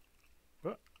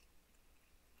 Oh.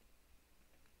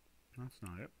 That's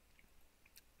not it.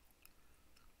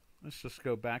 Let's just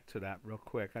go back to that real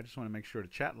quick. I just want to make sure the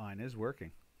chat line is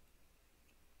working.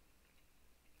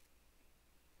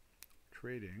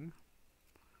 Trading.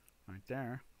 Right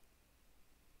there.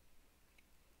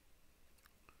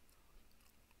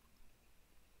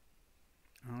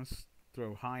 Let's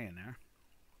throw hi in there.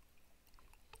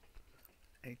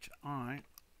 HI.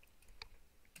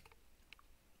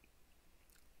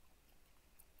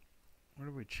 Where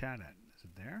do we chat at? Is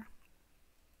it there?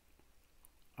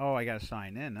 Oh, I gotta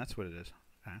sign in. That's what it is.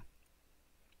 Okay.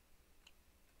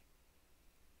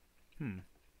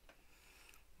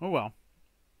 Oh well.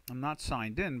 I'm not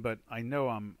signed in, but I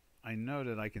know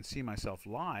that I can see myself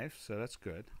live, so that's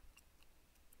good.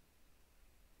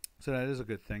 So that is a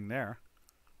good thing there.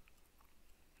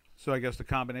 So I guess the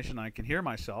combination, I can hear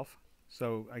myself.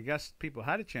 So I guess people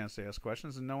had a chance to ask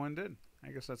questions and no one did. I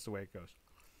guess that's the way it goes.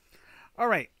 All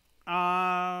right.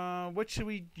 What should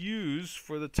we use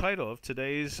for the title of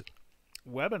today's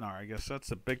webinar? I guess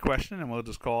that's a big question, and we'll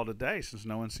just call it a day since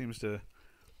no one seems to.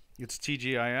 It's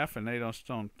TGIF, and they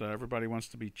don't. Everybody wants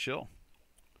to be chill.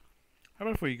 How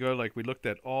about if we go like we looked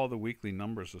at all the weekly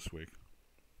numbers this week?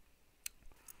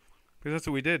 Because that's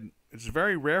what we did. It's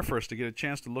very rare for us to get a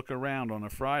chance to look around on a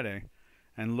Friday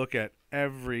and look at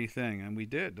everything, and we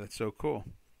did. That's so cool.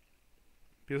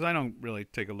 Because I don't really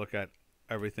take a look at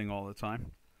everything all the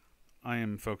time. I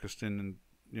am focused in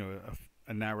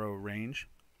a narrow range.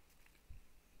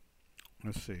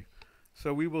 Let's see.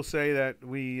 So we will say that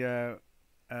we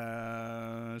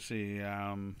let's see.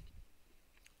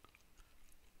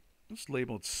 Let's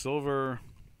label it silver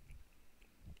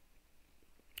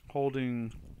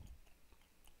holding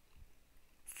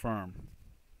firm.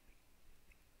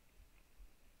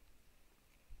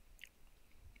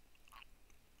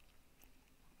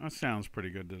 That sounds pretty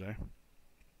good today.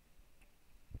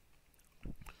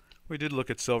 We did look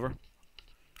at silver,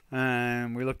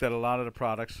 and we looked at a lot of the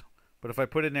products. But if I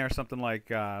put in there something like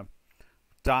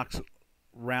Doc's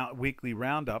weekly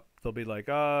roundup, they'll be like,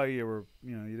 "Oh, you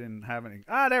didn't have any."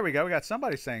 Ah, there we go. We got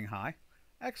somebody saying hi.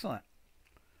 Excellent.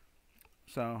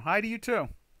 So hi to you too.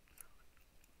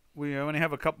 We only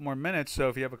have a couple more minutes, so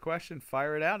if you have a question,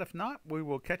 fire it out. If not, we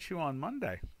will catch you on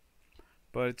Monday.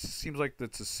 But it seems like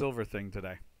it's a silver thing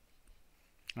today,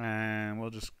 and we'll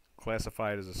just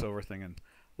classify it as a silver thing, and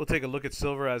we'll take a look at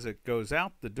silver as it goes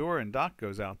out the door and Doc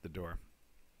goes out the door.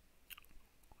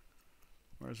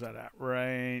 Where's that at?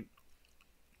 Right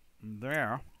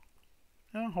there.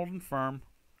 Yeah, holding firm.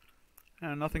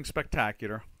 Nothing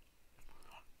spectacular.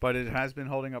 But it has been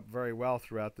holding up very well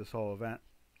throughout this whole event.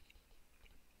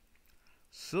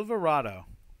 Silverado.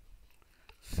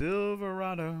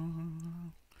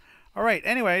 All right,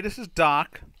 anyway, this is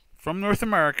Doc from North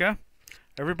America.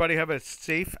 Everybody have a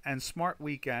safe and smart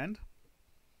weekend.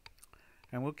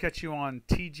 And we'll catch you on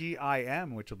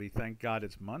TGIM, which will be, thank God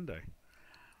it's Monday.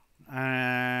 And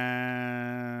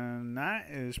that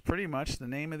is pretty much the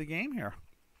name of the game here.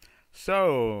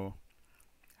 So,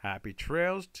 happy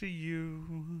trails to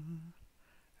you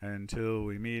until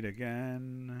we meet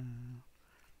again.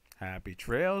 Happy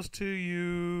trails to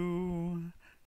you